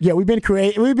it. Yeah, we've been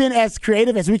as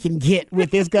creative as we can get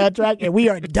with this contract, and we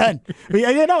are done.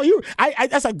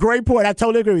 That's a great point. I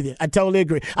totally agree with you. I totally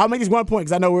agree. I'll make this one point,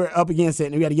 because I know we're up against it,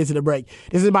 and we got to get to the break.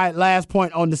 This is my last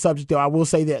point on the subject, though. I will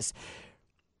say this.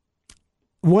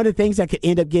 One of the things that could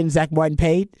end up getting Zach Martin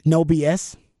paid, no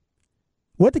BS,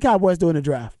 what the Cowboys do in the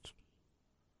draft?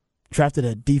 Drafted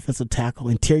a defensive tackle,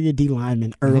 interior D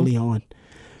lineman early on.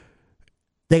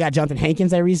 They got Jonathan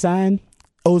Hankins that re-signed.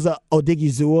 Oza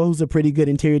Odigizua, who's a pretty good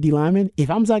interior D lineman.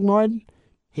 If I'm Zach Martin,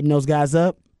 hitting those guys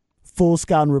up, full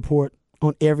scouting report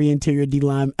on every interior D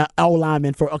line,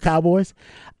 lineman for Cowboys.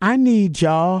 I need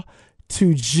y'all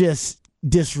to just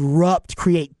disrupt,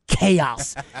 create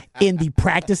chaos in the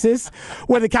practices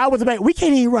where the Cowboys are like, we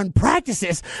can't even run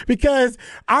practices because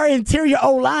our interior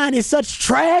O-line is such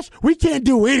trash, we can't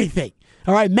do anything.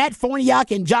 All right, Matt Forniak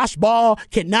and Josh Ball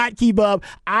cannot keep up.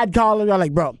 I'd call him, I'm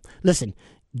like, bro, listen,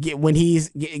 get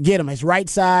him his right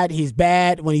side, he's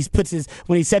bad. When he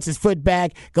sets his foot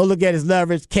back, go look at his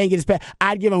leverage, can't get his back.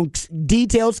 I'd give him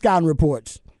detailed scouting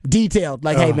reports. Detailed,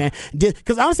 like, hey, man.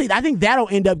 Because honestly, I think that'll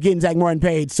end up getting Zach Martin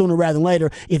paid sooner rather than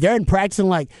later. If they're in practice and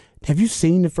like, have you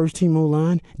seen the first team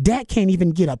O-line? Dak can't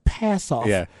even get a pass off.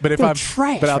 Yeah, but They're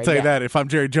trash. But I'll tell you that, if I'm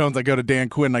Jerry Jones, I go to Dan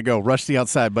Quinn and I go, rush the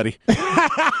outside, buddy.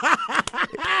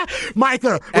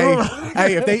 Micah.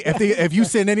 Hey, if you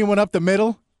send anyone up the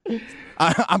middle,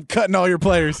 I'm cutting all your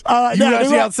players. Rush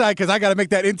the outside, because I got to make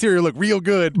that interior look real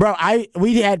good. Bro,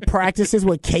 we had practices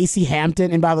with Casey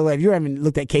Hampton. And by the way, if you haven't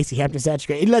looked at Casey Hampton's stats,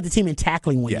 he led the team in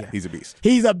tackling one year. Yeah, he's a beast.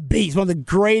 He's a beast. One of the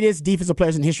greatest defensive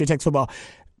players in the history of Texas football.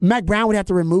 Mac Brown would have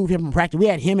to remove him from practice. We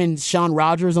had him and Sean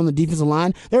Rogers on the defensive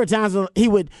line. There were times when he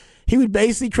would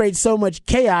basically create so much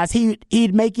chaos,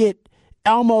 he'd make it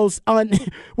almost where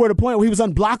the point where he was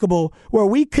unblockable, where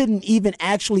we couldn't even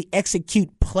actually execute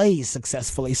plays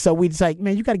successfully. So we just like,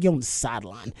 man, you got to get on the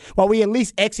sideline while we at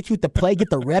least execute the play, get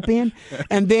the rep in,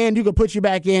 and then you can put you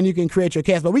back in, you can create your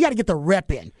chaos. But we got to get the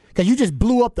rep in, because you just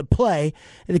blew up the play,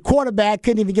 and the quarterback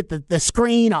couldn't even get the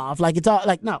screen off. Like, it's all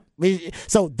like, no.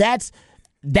 So that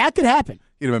could happen.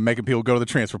 You'd have been making people go to the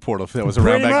transfer portal if that was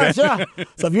around back then. Yeah.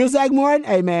 So if you're Zach Martin,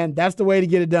 hey, man, that's the way to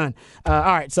get it done. All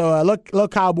right, so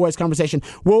look Cowboys conversation.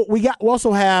 We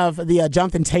also have the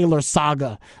Jonathan Taylor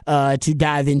saga to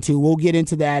dive into. We'll get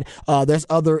into that. There's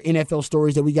other NFL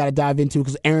stories that we got to dive into,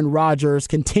 because Aaron Rodgers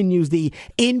continues the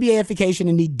NBA-ification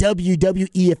and the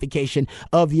WWE-ification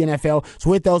of the NFL.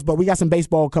 So with those, but we got some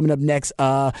baseball coming up next.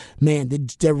 Man,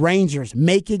 the Rangers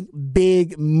making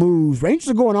big moves. Rangers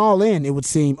are going all in, it would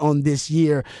seem, on this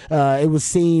year. It would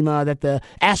seem that the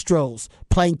Astros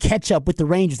playing catch-up with the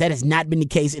Rangers. That has not been the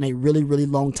case in a really, really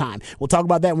long time. We'll talk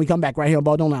about that when we come back right here on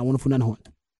Ball Don't Lie, 104.9 Horn.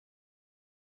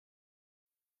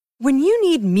 When you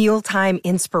need mealtime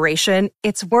inspiration,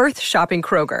 it's worth shopping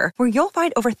Kroger, where you'll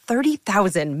find over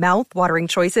 30,000 mouth-watering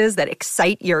choices that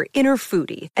excite your inner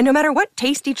foodie. And no matter what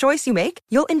tasty choice you make,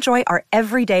 you'll enjoy our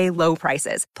everyday low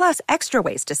prices, plus extra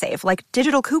ways to save, like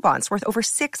digital coupons worth over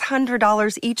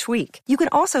 $600 each week. You can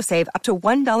also save up to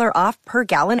 $1 off per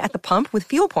gallon at the pump with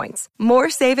fuel points.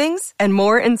 More savings and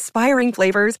more inspiring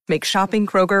flavors make shopping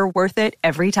Kroger worth it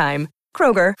every time.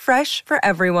 Kroger, fresh for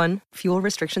everyone. Fuel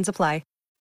restrictions apply.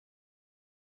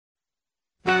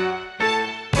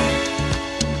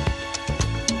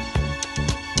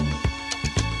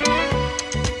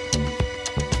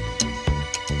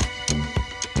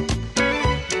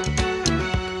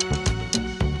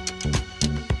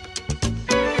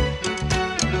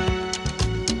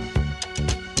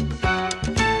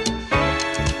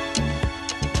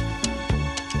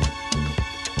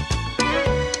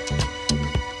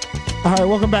 All right,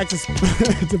 welcome back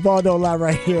to Ball Don't Lie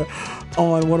right here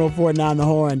on 104.9 The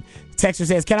Horn. Texter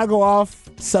says, can I go off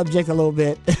subject a little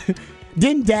bit?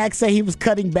 Didn't Dak say he was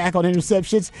cutting back on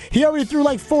interceptions? He already threw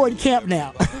like 4 in camp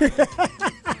now.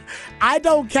 I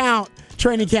don't count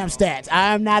training camp stats.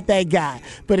 I'm not that guy.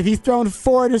 But if he's thrown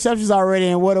 4 interceptions already,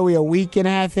 and what are we, a week and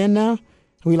a half in now? Are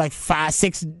we like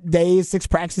 6 days, 6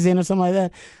 practices in or something like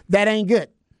that? That ain't good.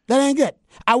 That ain't good.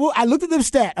 I looked at the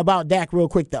stat about Dak real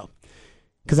quick, though.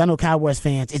 Because I know Cowboys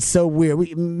fans, it's so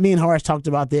weird. Me and Harsh talked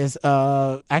about this.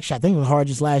 Actually, I think it was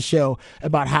Harsh's last show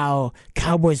about how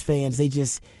Cowboys fans, they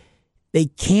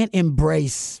can't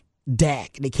embrace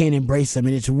Dak. They can't embrace him,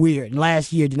 and it's weird. And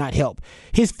last year did not help.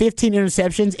 His 15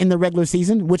 interceptions in the regular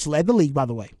season, which led the league, by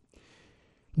the way,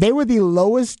 they were the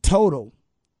lowest total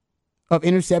of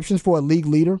interceptions for a league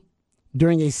leader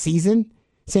during a season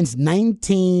since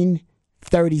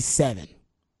 1937.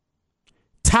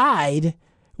 Tied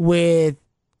with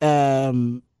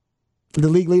the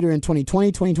league leader in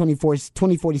 2020, 2024,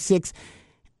 2046.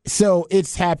 So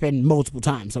it's happened multiple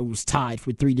times. So it was tied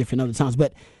for 3 different other times.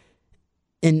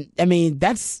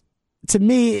 That's, to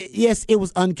me, yes, it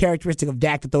was uncharacteristic of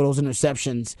Dak to throw those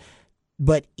interceptions.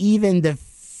 But even the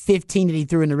 15 that he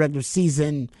threw in the regular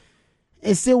season,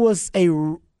 it still was a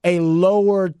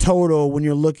lower total when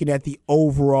you're looking at the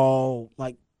overall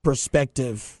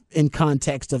perspective in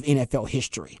context of NFL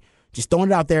history. Just throwing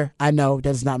it out there. I know it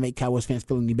does not make Cowboys fans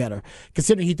feel any better,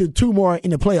 considering he threw 2 more in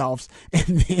the playoffs,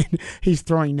 and then he's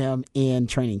throwing them in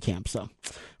training camp. So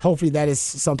hopefully that is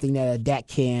something that Dak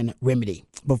can remedy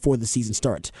before the season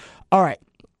starts. All right.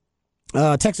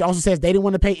 Texas also says they didn't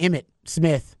want to pay Emmitt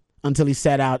Smith until he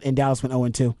sat out and Dallas went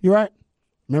 0-2. You right?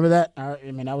 Remember that?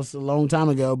 That was a long time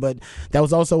ago, but that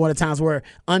was also one of the times where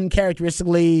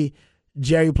uncharacteristically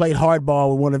Jerry played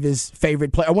hardball with one of his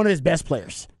favorite players, one of his best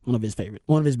players. One of his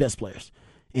best players,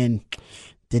 and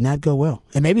did not go well.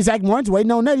 And maybe Zach Martin's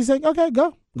waiting on that. He's like, okay,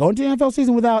 go into the NFL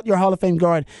season without your Hall of Fame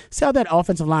guard. See how that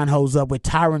offensive line holds up with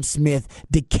Tyron Smith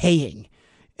decaying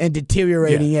and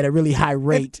deteriorating at a really high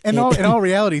rate. In all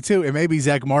reality, too, it may be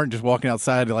Zach Martin just walking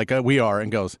outside like we are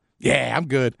and goes, yeah, I'm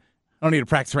good. I don't need to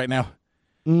practice right now.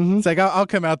 Mm-hmm. It's like, I'll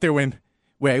come out there when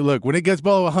it gets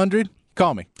below 100,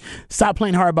 call me. Stop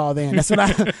playing hardball then. That's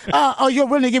what you're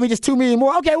willing to give me just $2 million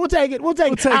more? Okay, we'll take it.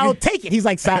 I'll take it. He's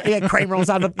like Kramer on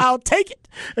side of I'll take it.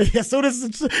 As soon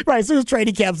as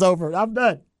training camp's over, I'm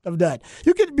done.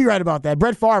 You could be right about that.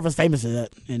 Brett Favre was famous for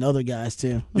that, and other guys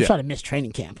too. I'm trying to miss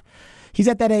training camp. He's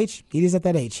at that age. He is at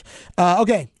that age.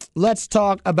 Okay, let's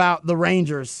talk about the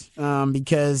Rangers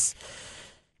because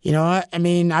You know what? I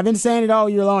mean, I've been saying it all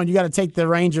year long. You got to take the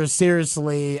Rangers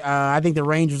seriously. I think the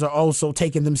Rangers are also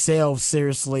taking themselves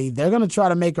seriously. They're going to try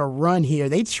to make a run here.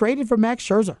 They traded for Max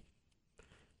Scherzer.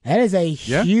 That is a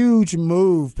huge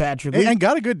move, Patrick. And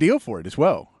got a good deal for it as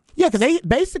well. Yeah, because they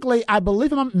basically, I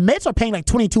believe, Mets are paying like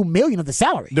 $22 million of the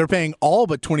salary. They're paying all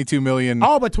but $22 million.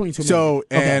 All but $22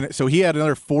 million. So he had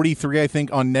another $43, I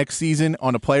think, on next season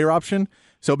on a player option.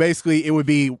 So basically, it would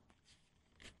be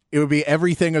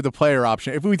everything of the player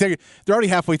option. If we take it, they're already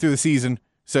halfway through the season,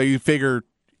 so you figure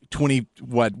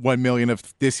 $1 million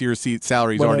of this year's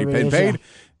salary is already been paid.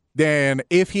 Then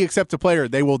if he accepts a player,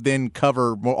 they will then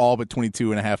cover all but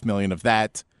 $22.5 million of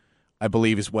that, I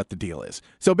believe, is what the deal is.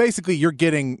 So basically, you're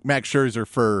getting Max Scherzer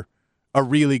for a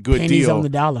really good deal. Pennies on the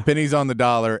dollar. Pennies on the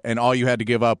dollar, and all you had to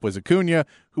give up was Acuna,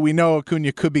 who we know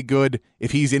Acuna could be good.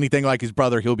 If he's anything like his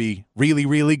brother, he'll be really,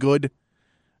 really good.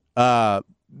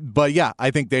 But yeah,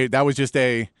 I think that was just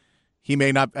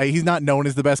he's not known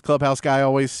as the best clubhouse guy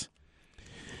always.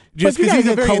 Just because he's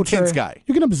a very intense guy.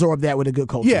 You can absorb that with a good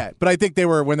culture. Yeah, but I think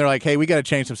when they're like, hey, we got to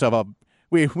change some stuff up.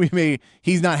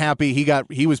 He's not happy.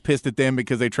 He was pissed at them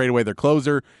because they traded away their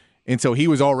closer. And so he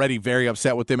was already very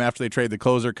upset with them after they traded the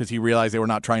closer because he realized they were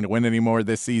not trying to win anymore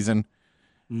this season.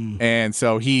 And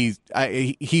so he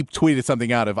tweeted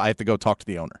something out of, I have to go talk to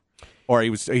the owner. Or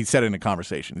he said it in a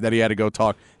conversation that he had to go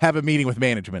have a meeting with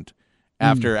management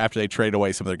after they traded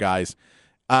away some of their guys.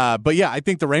 But yeah, I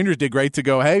think the Rangers did great to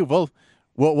go, hey,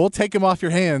 we'll take him off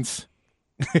your hands.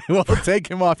 We'll take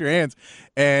him off your hands.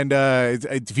 And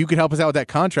if you could help us out with that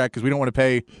contract, because we don't want to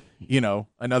pay,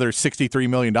 another $63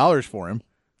 million for him.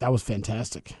 That was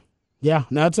fantastic. Yeah,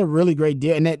 no, that's a really great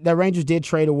deal. And the Rangers did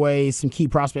trade away some key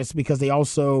prospects because they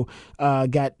also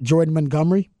got Jordan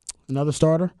Montgomery, another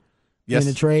starter, in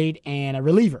the trade, and a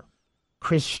reliever,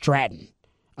 Chris Stratton,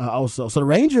 also. So the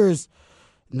Rangers,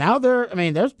 now they're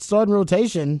starting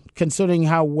rotation, considering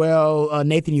how well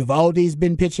Nathan Eovaldi's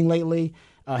been pitching lately.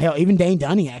 Hell, even Dane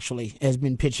Dunning actually has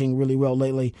been pitching really well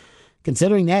lately.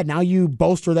 Considering that, now you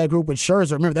bolster that group with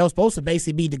Scherzer. Remember, that was supposed to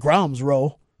basically be DeGrom's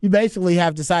role. You basically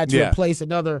have decided to replace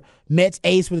another Mets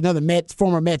ace with another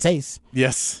former Mets ace.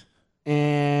 Yes.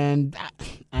 And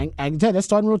I can tell you, that's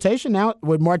starting rotation now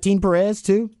with Martin Perez,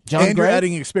 too. John And Gray. you're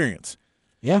adding experience.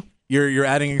 Yeah. You're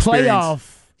adding experience.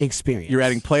 Playoff experience. You're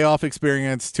adding playoff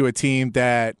experience to a team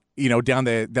that, down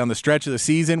the stretch of the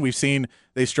season, we've seen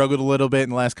they struggled a little bit in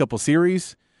the last couple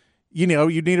series. You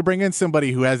need to bring in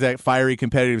somebody who has that fiery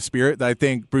competitive spirit that I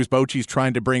think Bruce Bochy's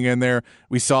trying to bring in there.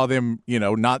 We saw them,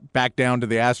 not back down to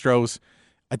the Astros.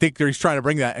 I think he's trying to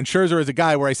bring that. And Scherzer is a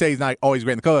guy where I say he's not always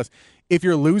great in the colors. If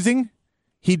you're losing,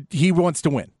 he wants to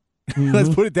win. Mm-hmm.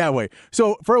 Let's put it that way.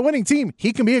 So for a winning team,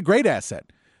 he can be a great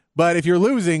asset. But if you're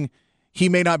losing, he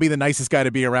may not be the nicest guy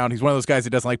to be around. He's one of those guys that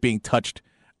doesn't like being touched.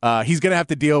 He's going to have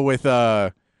to deal with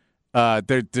there's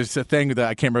a thing that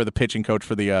I can't remember the pitching coach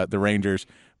for the Rangers,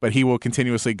 but he will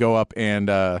continuously go up and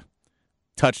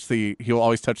he'll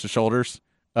always touch the shoulders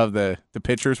of the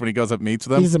pitchers when he goes up and meets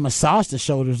with them. He doesn't massage the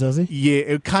shoulders, does he?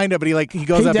 Yeah, kind of, but he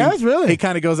goes up. Does, really? He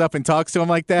kind of goes up and talks to him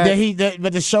like that.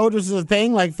 But the shoulders is a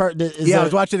thing? I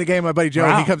was watching the game with my buddy Joe,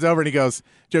 and he comes over and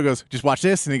Joe goes, just watch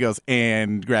this, and he goes,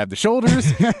 and grab the shoulders.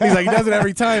 He's like, he does it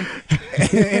every time.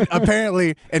 And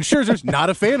apparently, and Scherzer's not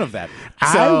a fan of that.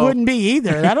 So, I wouldn't be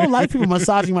either. I don't like people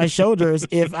massaging my shoulders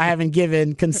if I haven't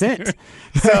given consent.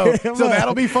 So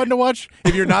that'll be fun to watch.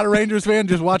 If you're not a Rangers fan,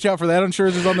 just watch out for that on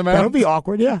Scherzer's on the mound. That'll be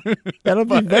awkward, yeah. That'll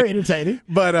be very entertaining.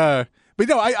 But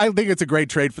no, I think it's a great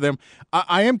trade for them.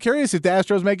 I am curious if the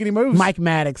Astros make any moves. Mike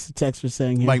Maddox, text was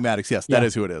saying here. Mike Maddox, yes, that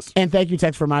is who it is. And thank you,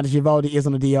 text, for reminding us Eovaldi is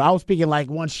on the deal. I was speaking like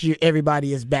once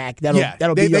everybody is back.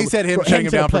 That'll be they said shutting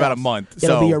him down for about a month.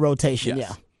 That'll be a rotation,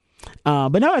 yes.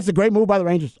 But no, it's a great move by the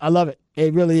Rangers. I love it.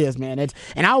 It really is, man.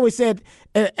 And I always said,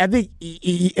 I think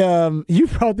you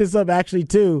brought this up actually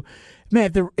too,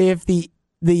 man. If the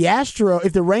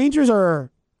Rangers are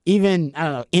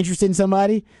even interested in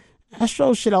somebody,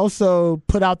 Astros should also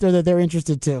put out there that they're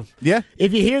interested too. Yeah.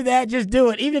 If you hear that, just do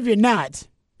it. Even if you're not,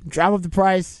 drive up the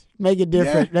price. Make it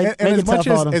different. Yeah. Make it tough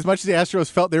on them. As much as the Astros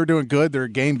felt they were doing good, they're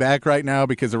game back right now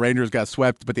because the Rangers got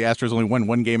swept, but the Astros only won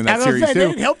one game in that series too. They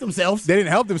didn't help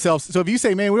themselves. So if you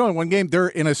say, man, we only won one game, they're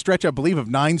in a stretch, I believe, of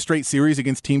 9 straight series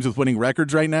against teams with winning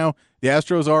records right now. The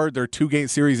Astros they're 2-game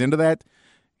series into that.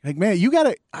 Like, man, you got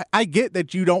to – I get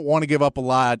that you don't want to give up a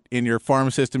lot in your farm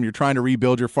system. You're trying to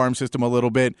rebuild your farm system a little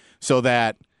bit so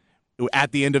that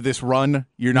at the end of this run,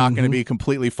 you're not going to be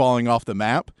completely falling off the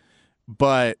map.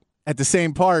 But at the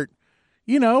same part,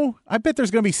 I bet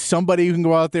there's going to be somebody who can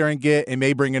go out there and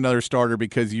may bring another starter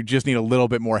because you just need a little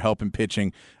bit more help in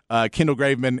pitching. Kendall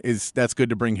Graveman that's good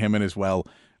to bring him in as well.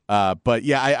 But,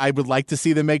 yeah, I would like to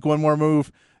see them make one more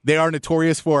move. They are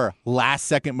notorious for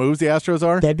last-second moves, the Astros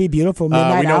are. That'd be beautiful.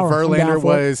 Midnight we know hour.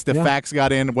 Verlander fax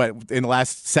got in in the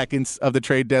last seconds of the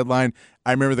trade deadline.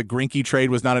 I remember the Greinke trade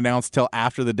was not announced till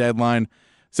after the deadline.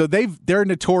 So they're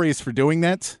notorious for doing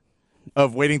that,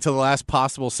 of waiting till the last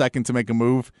possible second to make a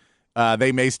move.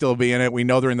 They may still be in it. We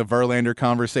know they're in the Verlander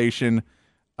conversation.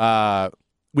 We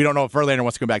don't know if Verlander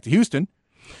wants to come back to Houston.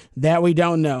 That we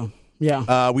don't know.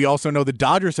 Yeah. We also know the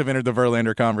Dodgers have entered the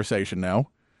Verlander conversation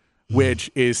now,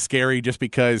 which is scary just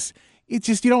because it's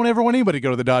just you don't ever want anybody to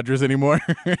go to the Dodgers anymore.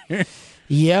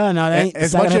 Yeah, no, they ain't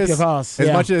as much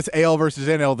as AL versus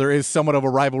NL, there is somewhat of a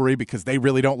rivalry because they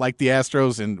really don't like the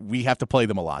Astros, and we have to play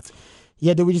them a lot.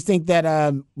 Yeah, do we just think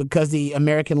that because the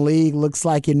American League looks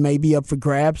like it may be up for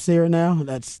grabs here now?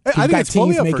 I think it's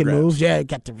fully up for grabs. Moves. Yeah,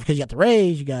 because you got the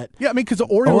Rays, you got because the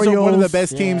Orioles are one of the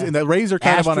best teams, and the Rays are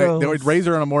kind of on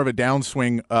a more of a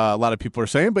downswing. A lot of people are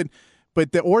saying,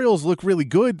 but the Orioles look really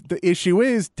good. The issue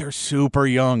is they're super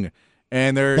young,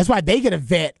 and that's why they get a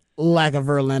vet like a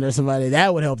Verlander or somebody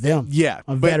that would help them. Yeah,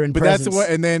 a veteran presence. That's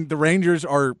and then the Rangers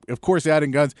are, of course,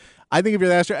 adding guns. I think if you're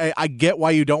the Astros, I get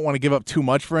why you don't want to give up too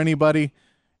much for anybody,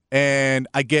 and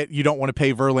I get you don't want to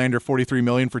pay Verlander $43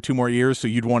 million for 2 more years, so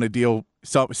you'd want to deal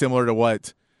something similar to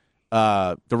what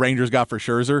the Rangers got for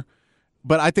Scherzer.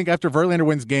 But I think after Verlander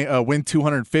win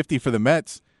 250 for the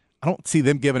Mets, I don't see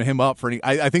them giving him up for any.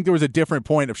 I think there was a different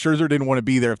point. If Scherzer didn't want to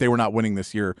be there if they were not winning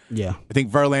this year, yeah, I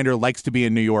think Verlander likes to be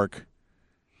in New York.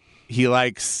 He's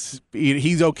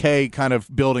okay kind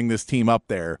of building this team up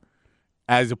there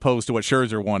as opposed to what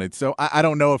Scherzer wanted. So I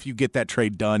don't know if you get that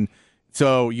trade done.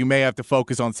 So you may have to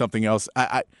focus on something else.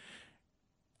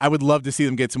 I would love to see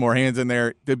them get some more hands in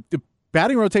there. The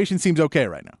batting rotation seems okay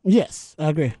right now. Yes, I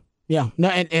agree. Yeah, no,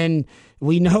 and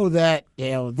we know that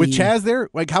with Chaz there,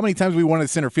 like how many times we wanted a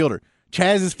center fielder.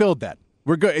 Chaz has filled that.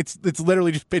 We're good. It's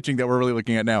literally just pitching that we're really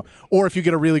looking at now. Or if you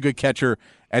get a really good catcher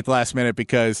at the last minute,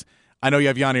 because I know you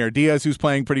have Yanier Diaz who's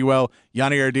playing pretty well.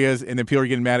 Yanier Diaz, and then people are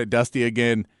getting mad at Dusty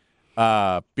again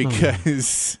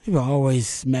because people are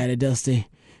always mad at Dusty.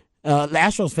 The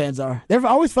Astros fans are. They're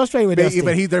always frustrated with Dusty.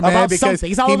 But they're mad because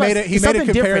he made a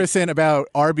comparison different. about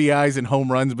RBIs and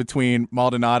home runs between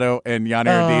Maldonado and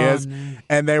Yanier Diaz,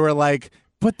 and they were like,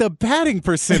 but the batting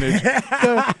percentage.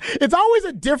 It's always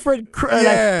a different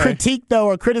critique, though,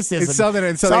 or criticism. It's something,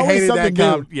 and so they hated that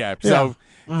comment. Yeah, so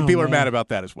people are mad about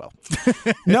that as well.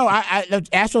 No,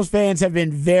 Astros fans have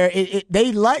been very.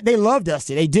 They love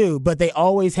Dusty, they do, but they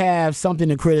always have something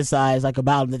to criticize, like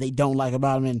about him that they don't like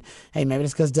about him. And hey, maybe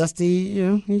it's because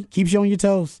Dusty, he keeps you on your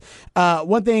toes.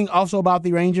 One thing also about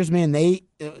the Rangers, man, they've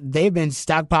been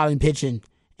stockpiling pitching,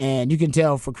 and you can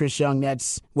tell for Chris Young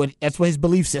that's what his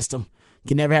belief system.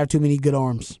 Can never have too many good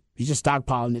arms. He's just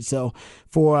stockpiling it. So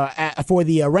for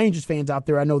the Rangers fans out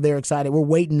there, I know they're excited. We're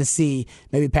waiting to see.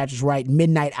 Maybe Patrick's right.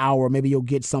 Midnight hour. Maybe you'll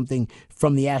get something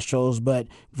from the Astros. But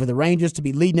for the Rangers to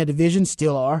be leading the division,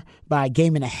 still are, by a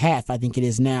game and a half, I think it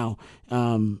is now,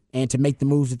 and to make the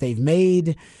moves that they've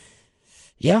made,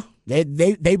 yeah, they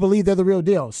believe they're the real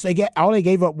deal. So all they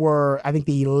gave up were, I think,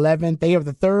 the 11th. They have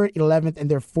the 3rd, 11th,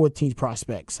 and their 14th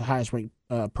prospects, the highest ranked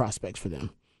prospects for them.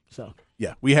 So.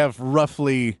 Yeah, we have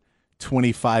roughly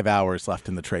 25 hours left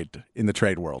in the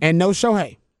trade world, and no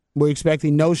Shohei. We're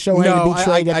expecting no Shohei to be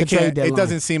traded at the trade deadline. It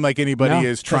doesn't seem like anybody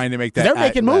is trying to make that. They're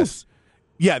making moves.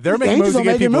 Yeah, they're making moves to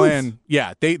get people in.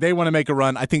 Yeah, they want to make a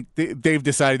run. I think they've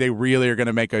decided they really are going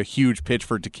to make a huge pitch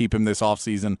to keep him this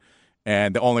offseason,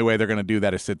 and the only way they're going to do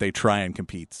that is that they try and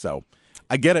compete. So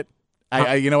I get it.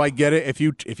 I get it.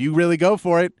 If you really go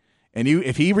for it, and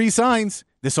if he resigns,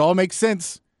 this all makes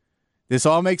sense. This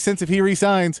all makes sense if he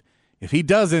resigns. If he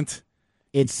doesn't,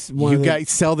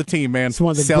 sell the team, man. It's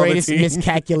one of the greatest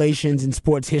miscalculations in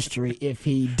sports history if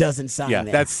he doesn't sign there.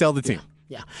 Yeah, that's sell the team.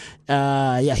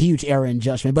 Yeah, huge error in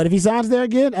judgment. But if he signs there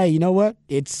again, hey, you know what?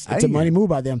 It's a money move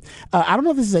by them. I don't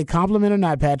know if this is a compliment or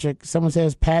not, Patrick. Someone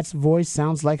says Pat's voice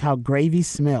sounds like how gravy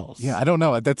smells. Yeah, I don't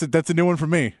know. That's a new one for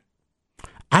me.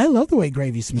 I love the way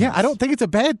gravy smells. Yeah, I don't think it's a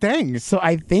bad thing. So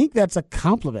I think that's a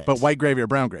compliment. But white gravy or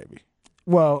brown gravy?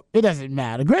 Well, it doesn't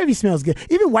matter. Gravy smells good.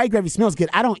 Even white gravy smells good.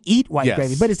 I don't eat white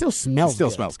gravy, but it still smells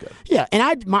good. Smells good. Yeah,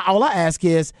 and all I ask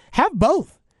is, have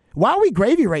both. Why are we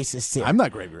gravy racists here? I'm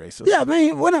not gravy racist. Yeah, I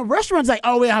mean, when a restaurant's like,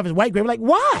 oh, we have this white gravy, like,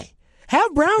 why?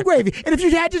 Have brown gravy. And if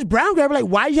you had just brown gravy, like,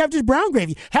 why do you have just brown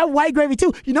gravy? Have white gravy,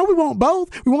 too. You know we want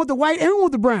both. We want the white and we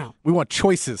want the brown. We want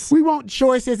choices. We want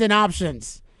choices and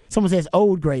options. Someone says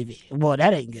old gravy. Boy,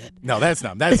 that ain't good. No, that's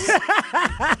not. That's.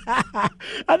 I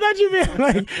thought you meant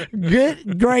like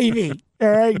good gravy. All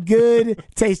right, good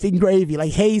tasting gravy,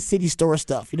 like Hayes City Store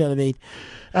stuff. You know what I mean?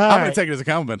 I'm going to take it as a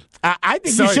compliment. I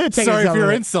think you should take it as a compliment. Sorry for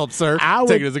your insult, sir.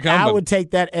 Take it as a compliment. I would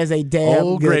take that as a damn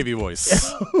old gravy voice.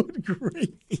 Old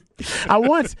gravy. I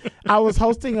was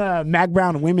hosting a Mac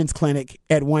Brown women's clinic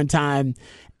at one time,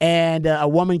 and a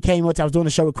woman came up to, I was doing a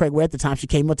show with Craig Way at the time. She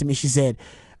came up to me. She said,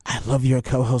 I love your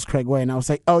co-host, Craig Way. And I was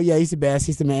like, oh, yeah, he's the best.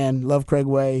 He's the man. Love Craig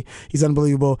Way. He's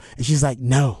unbelievable. And she's like,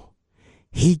 no,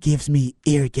 he gives me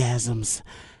eargasms.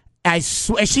 I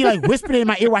swear, she like whispered in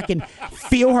my ear where I can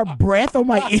feel her breath on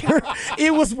my ear.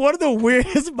 It was one of the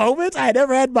weirdest moments I had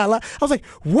ever had in my life. I was like,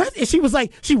 what? And she was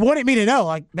like, she wanted me to know.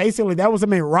 Like, basically, that was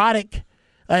an erotic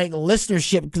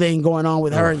listenership thing going on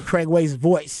with her and Craig Way's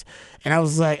voice. And I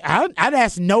was like, I'd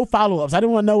ask no follow-ups. I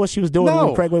didn't want to know what she was doing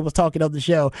when Craig Way was talking on the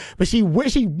show. But she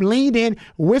leaned in,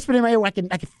 whispered in my ear where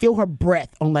I could feel her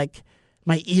breath on like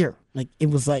my ear. Like,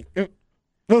 it was like,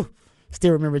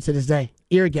 still remember it to this day.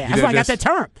 Eargasm. That's why I got that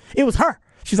term. It was her.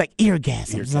 She's like,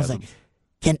 eargasms. And I was like,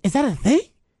 is that a thing?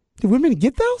 Do women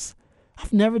get those?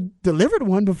 I've never delivered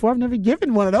one before. I've never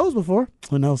given one of those before.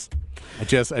 Who knows? I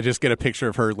just get a picture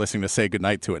of her listening to Say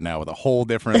Goodnight to It now with a whole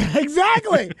different...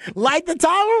 Exactly. Light the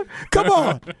tower? Come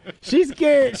on. She's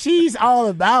scared. She's all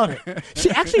about it. She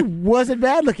actually wasn't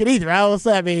bad looking either. I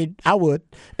would,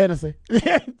 honestly.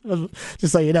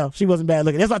 Just so you know, she wasn't bad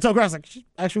looking. That's what I told her. I was like, she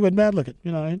actually wasn't bad looking.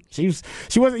 You know, she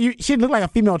didn't look like a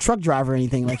female truck driver or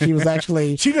anything. Like, she was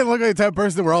actually... She didn't look like the type of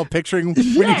person that we're all picturing.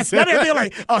 Yes. They feel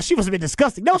like, oh, she must have been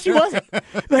disgusting. No, she wasn't.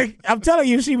 Like, I'm telling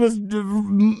you, she was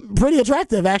pretty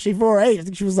attractive, actually, for her age. I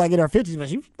think she was like in her 50s, but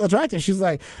she was attractive. She was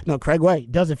like, no, Craig Way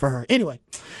does it for her. Anyway,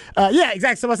 yeah,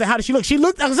 exactly. Somebody said, how did she look? She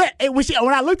looked, I was like,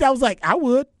 when I looked, I was like, I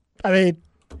would. I mean,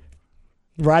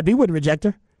 Rod B wouldn't reject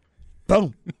her.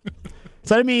 Boom.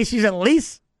 So that means she's at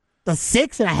least a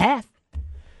 6.5.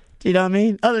 You know what I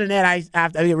mean? Other than that, I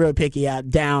have to get real picky.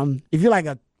 Down. If you're like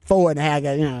a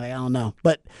 4.5, you know, like, I don't know.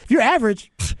 But if you're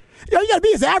average, you know, you got to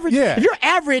be as average. Yeah. If you're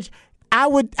average, I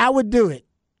would do it.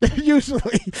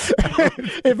 Usually,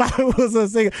 if I was a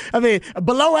single, I mean,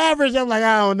 below average, I'm like,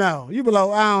 I don't know. You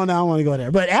below, I don't know. I don't want to go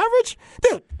there. But average,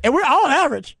 dude, and we're all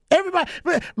average. Everybody.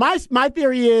 My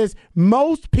theory is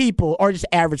most people are just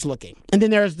average looking, and then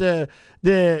there's the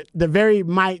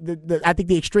I think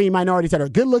the extreme minorities that are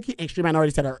good looking, extreme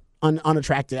minorities that are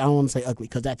unattractive. I don't want to say ugly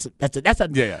because that's a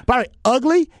yeah. By the way,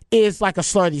 ugly is like a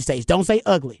slur these days. Don't say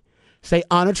ugly. Say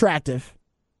unattractive.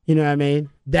 You know what I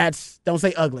mean? Don't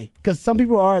say ugly. Because some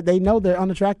people they know they're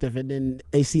unattractive, and then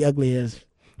they see ugly as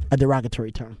a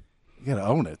derogatory term. You gotta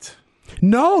own it.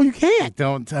 No, you can't.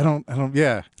 I don't,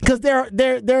 yeah. Because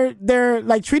they're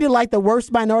like treated like the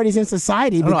worst minorities in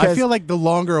society. I feel like the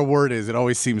longer a word is, it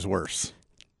always seems worse.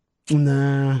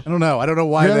 Nah. I don't know. I don't know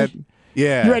why really? that,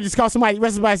 yeah. You ready to just call somebody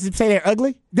to say they're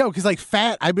ugly? No, because like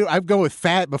fat, I'd go with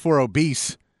fat before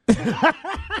obese.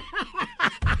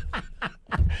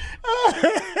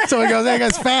 So he goes, that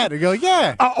guy's fat. I go,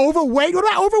 yeah. Overweight? What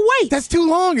about overweight? That's too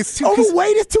long. It's too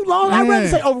overweight is too long. I'd rather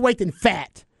Yeah. say overweight than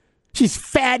fat. She's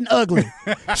fat and ugly.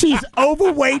 She's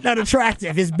overweight and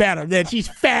unattractive is better than she's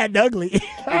fat and ugly.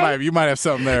 You might have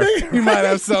something there. You might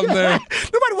have something there.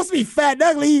 Nobody wants to be fat and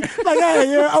ugly. Like,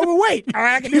 hey, you're overweight. All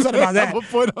right, I can do something about that. Have a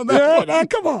point on that one.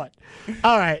 Come on.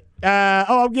 All right.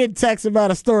 I'm getting texts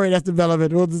about a story that's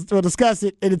developing. We'll discuss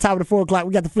it at the top of the 4 o'clock.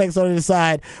 We got the flex on the other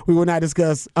side. We will not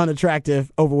discuss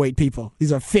unattractive, overweight people.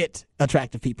 These are fit,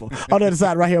 attractive people. On the other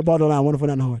side, right here on Ball Line,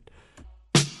 104.9 The Horn.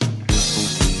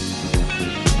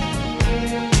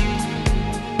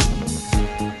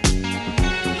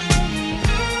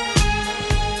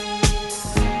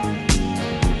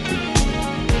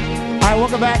 All right,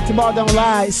 welcome back to Ball Don't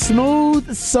Lie.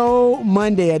 Smooth Soul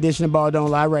Monday edition of Ball Don't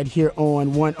Lie right here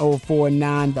on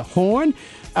 104.9 The Horn.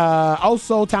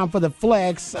 Also, time for the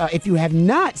flex. If you have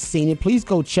not seen it, please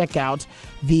go check out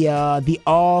the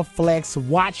All Flex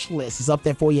watch list. It's up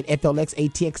there for you at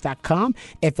FLXATX.com.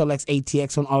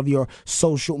 FLXATX on all of your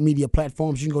social media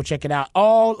platforms. You can go check it out.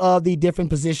 All of the different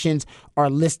positions are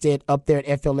listed up there at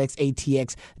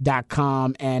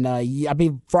FLXATX.com. And I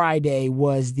believe Friday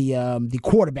was the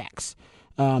quarterbacks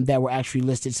that were actually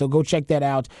listed. So go check that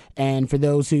out. And for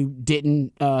those who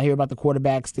didn't hear about the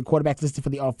quarterbacks listed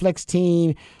for the All Flex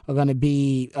team are going to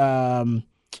be,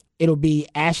 it'll be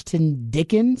Ashton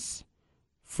Dickens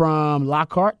from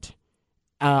Lockhart,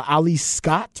 Ali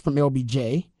Scott from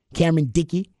LBJ, Cameron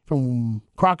Dickey from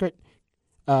Crockett,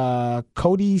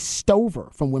 Cody Stover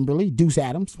from Wimberley, Deuce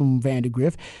Adams from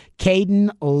Vandergrift,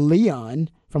 Caden Leon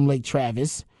from Lake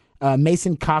Travis,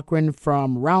 Mason Cochran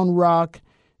from Round Rock,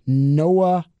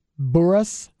 Noah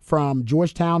Burris from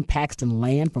Georgetown, Paxton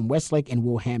Land from Westlake, and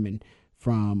Will Hammond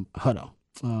from Hutto.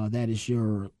 That is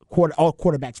your all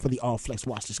quarterbacks for the All Flex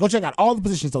watch list. Go check out all the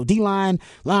positions, though. D-line,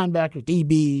 linebackers,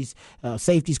 DBs,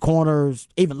 safeties, corners,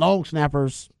 even long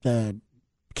snappers,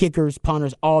 kickers,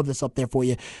 punters, all this up there for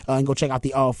you. And go check out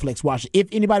the All Flex watch. If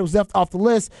anybody was left off the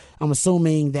list, I'm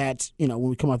assuming that, when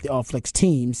we come up with the All Flex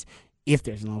teams, if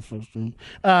there's an All Flex team,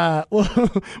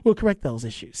 we'll correct those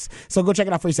issues. So go check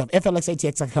it out for yourself.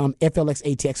 FLXATX.com,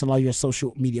 FLXATX on all your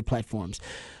social media platforms.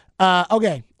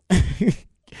 Okay.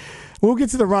 We'll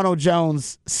get to the Ronald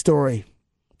Jones story.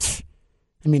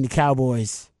 I mean, the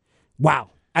Cowboys. Wow.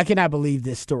 I cannot believe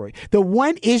this story. The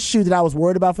one issue that I was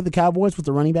worried about for the Cowboys was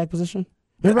the running back position.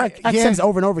 Remember, I said this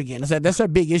over and over again. I said that's their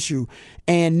big issue.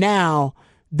 And now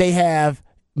they have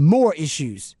more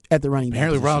issues at the running back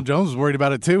Apparently, position. Ronald Jones was worried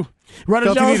about it, too.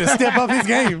 Ronald Felt Jones he needed to step up his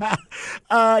game.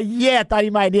 I thought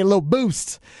he might need a little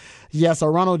boost. Yeah, so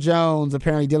Ronald Jones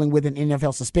apparently dealing with an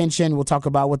NFL suspension. We'll talk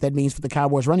about what that means for the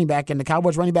Cowboys running back. And the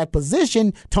Cowboys running back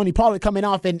position, Tony Pollard coming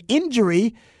off an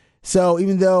injury. So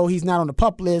even though he's not on the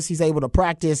PUP list, he's able to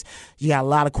practice. You got a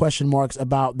lot of question marks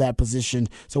about that position.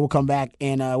 So we'll come back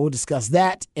and we'll discuss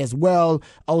that as well.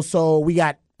 Also, we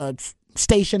got but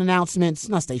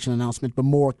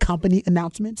more company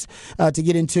announcements to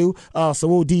get into. So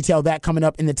we'll detail that coming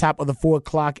up in the top of the 4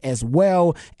 o'clock as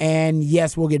well. And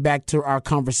yes, we'll get back to our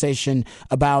conversation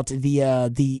about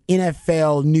the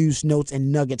NFL news, notes,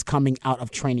 and nuggets coming out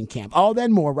of training camp. All that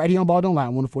and more right here on Ball Don't Lie,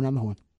 104.9 The Horn.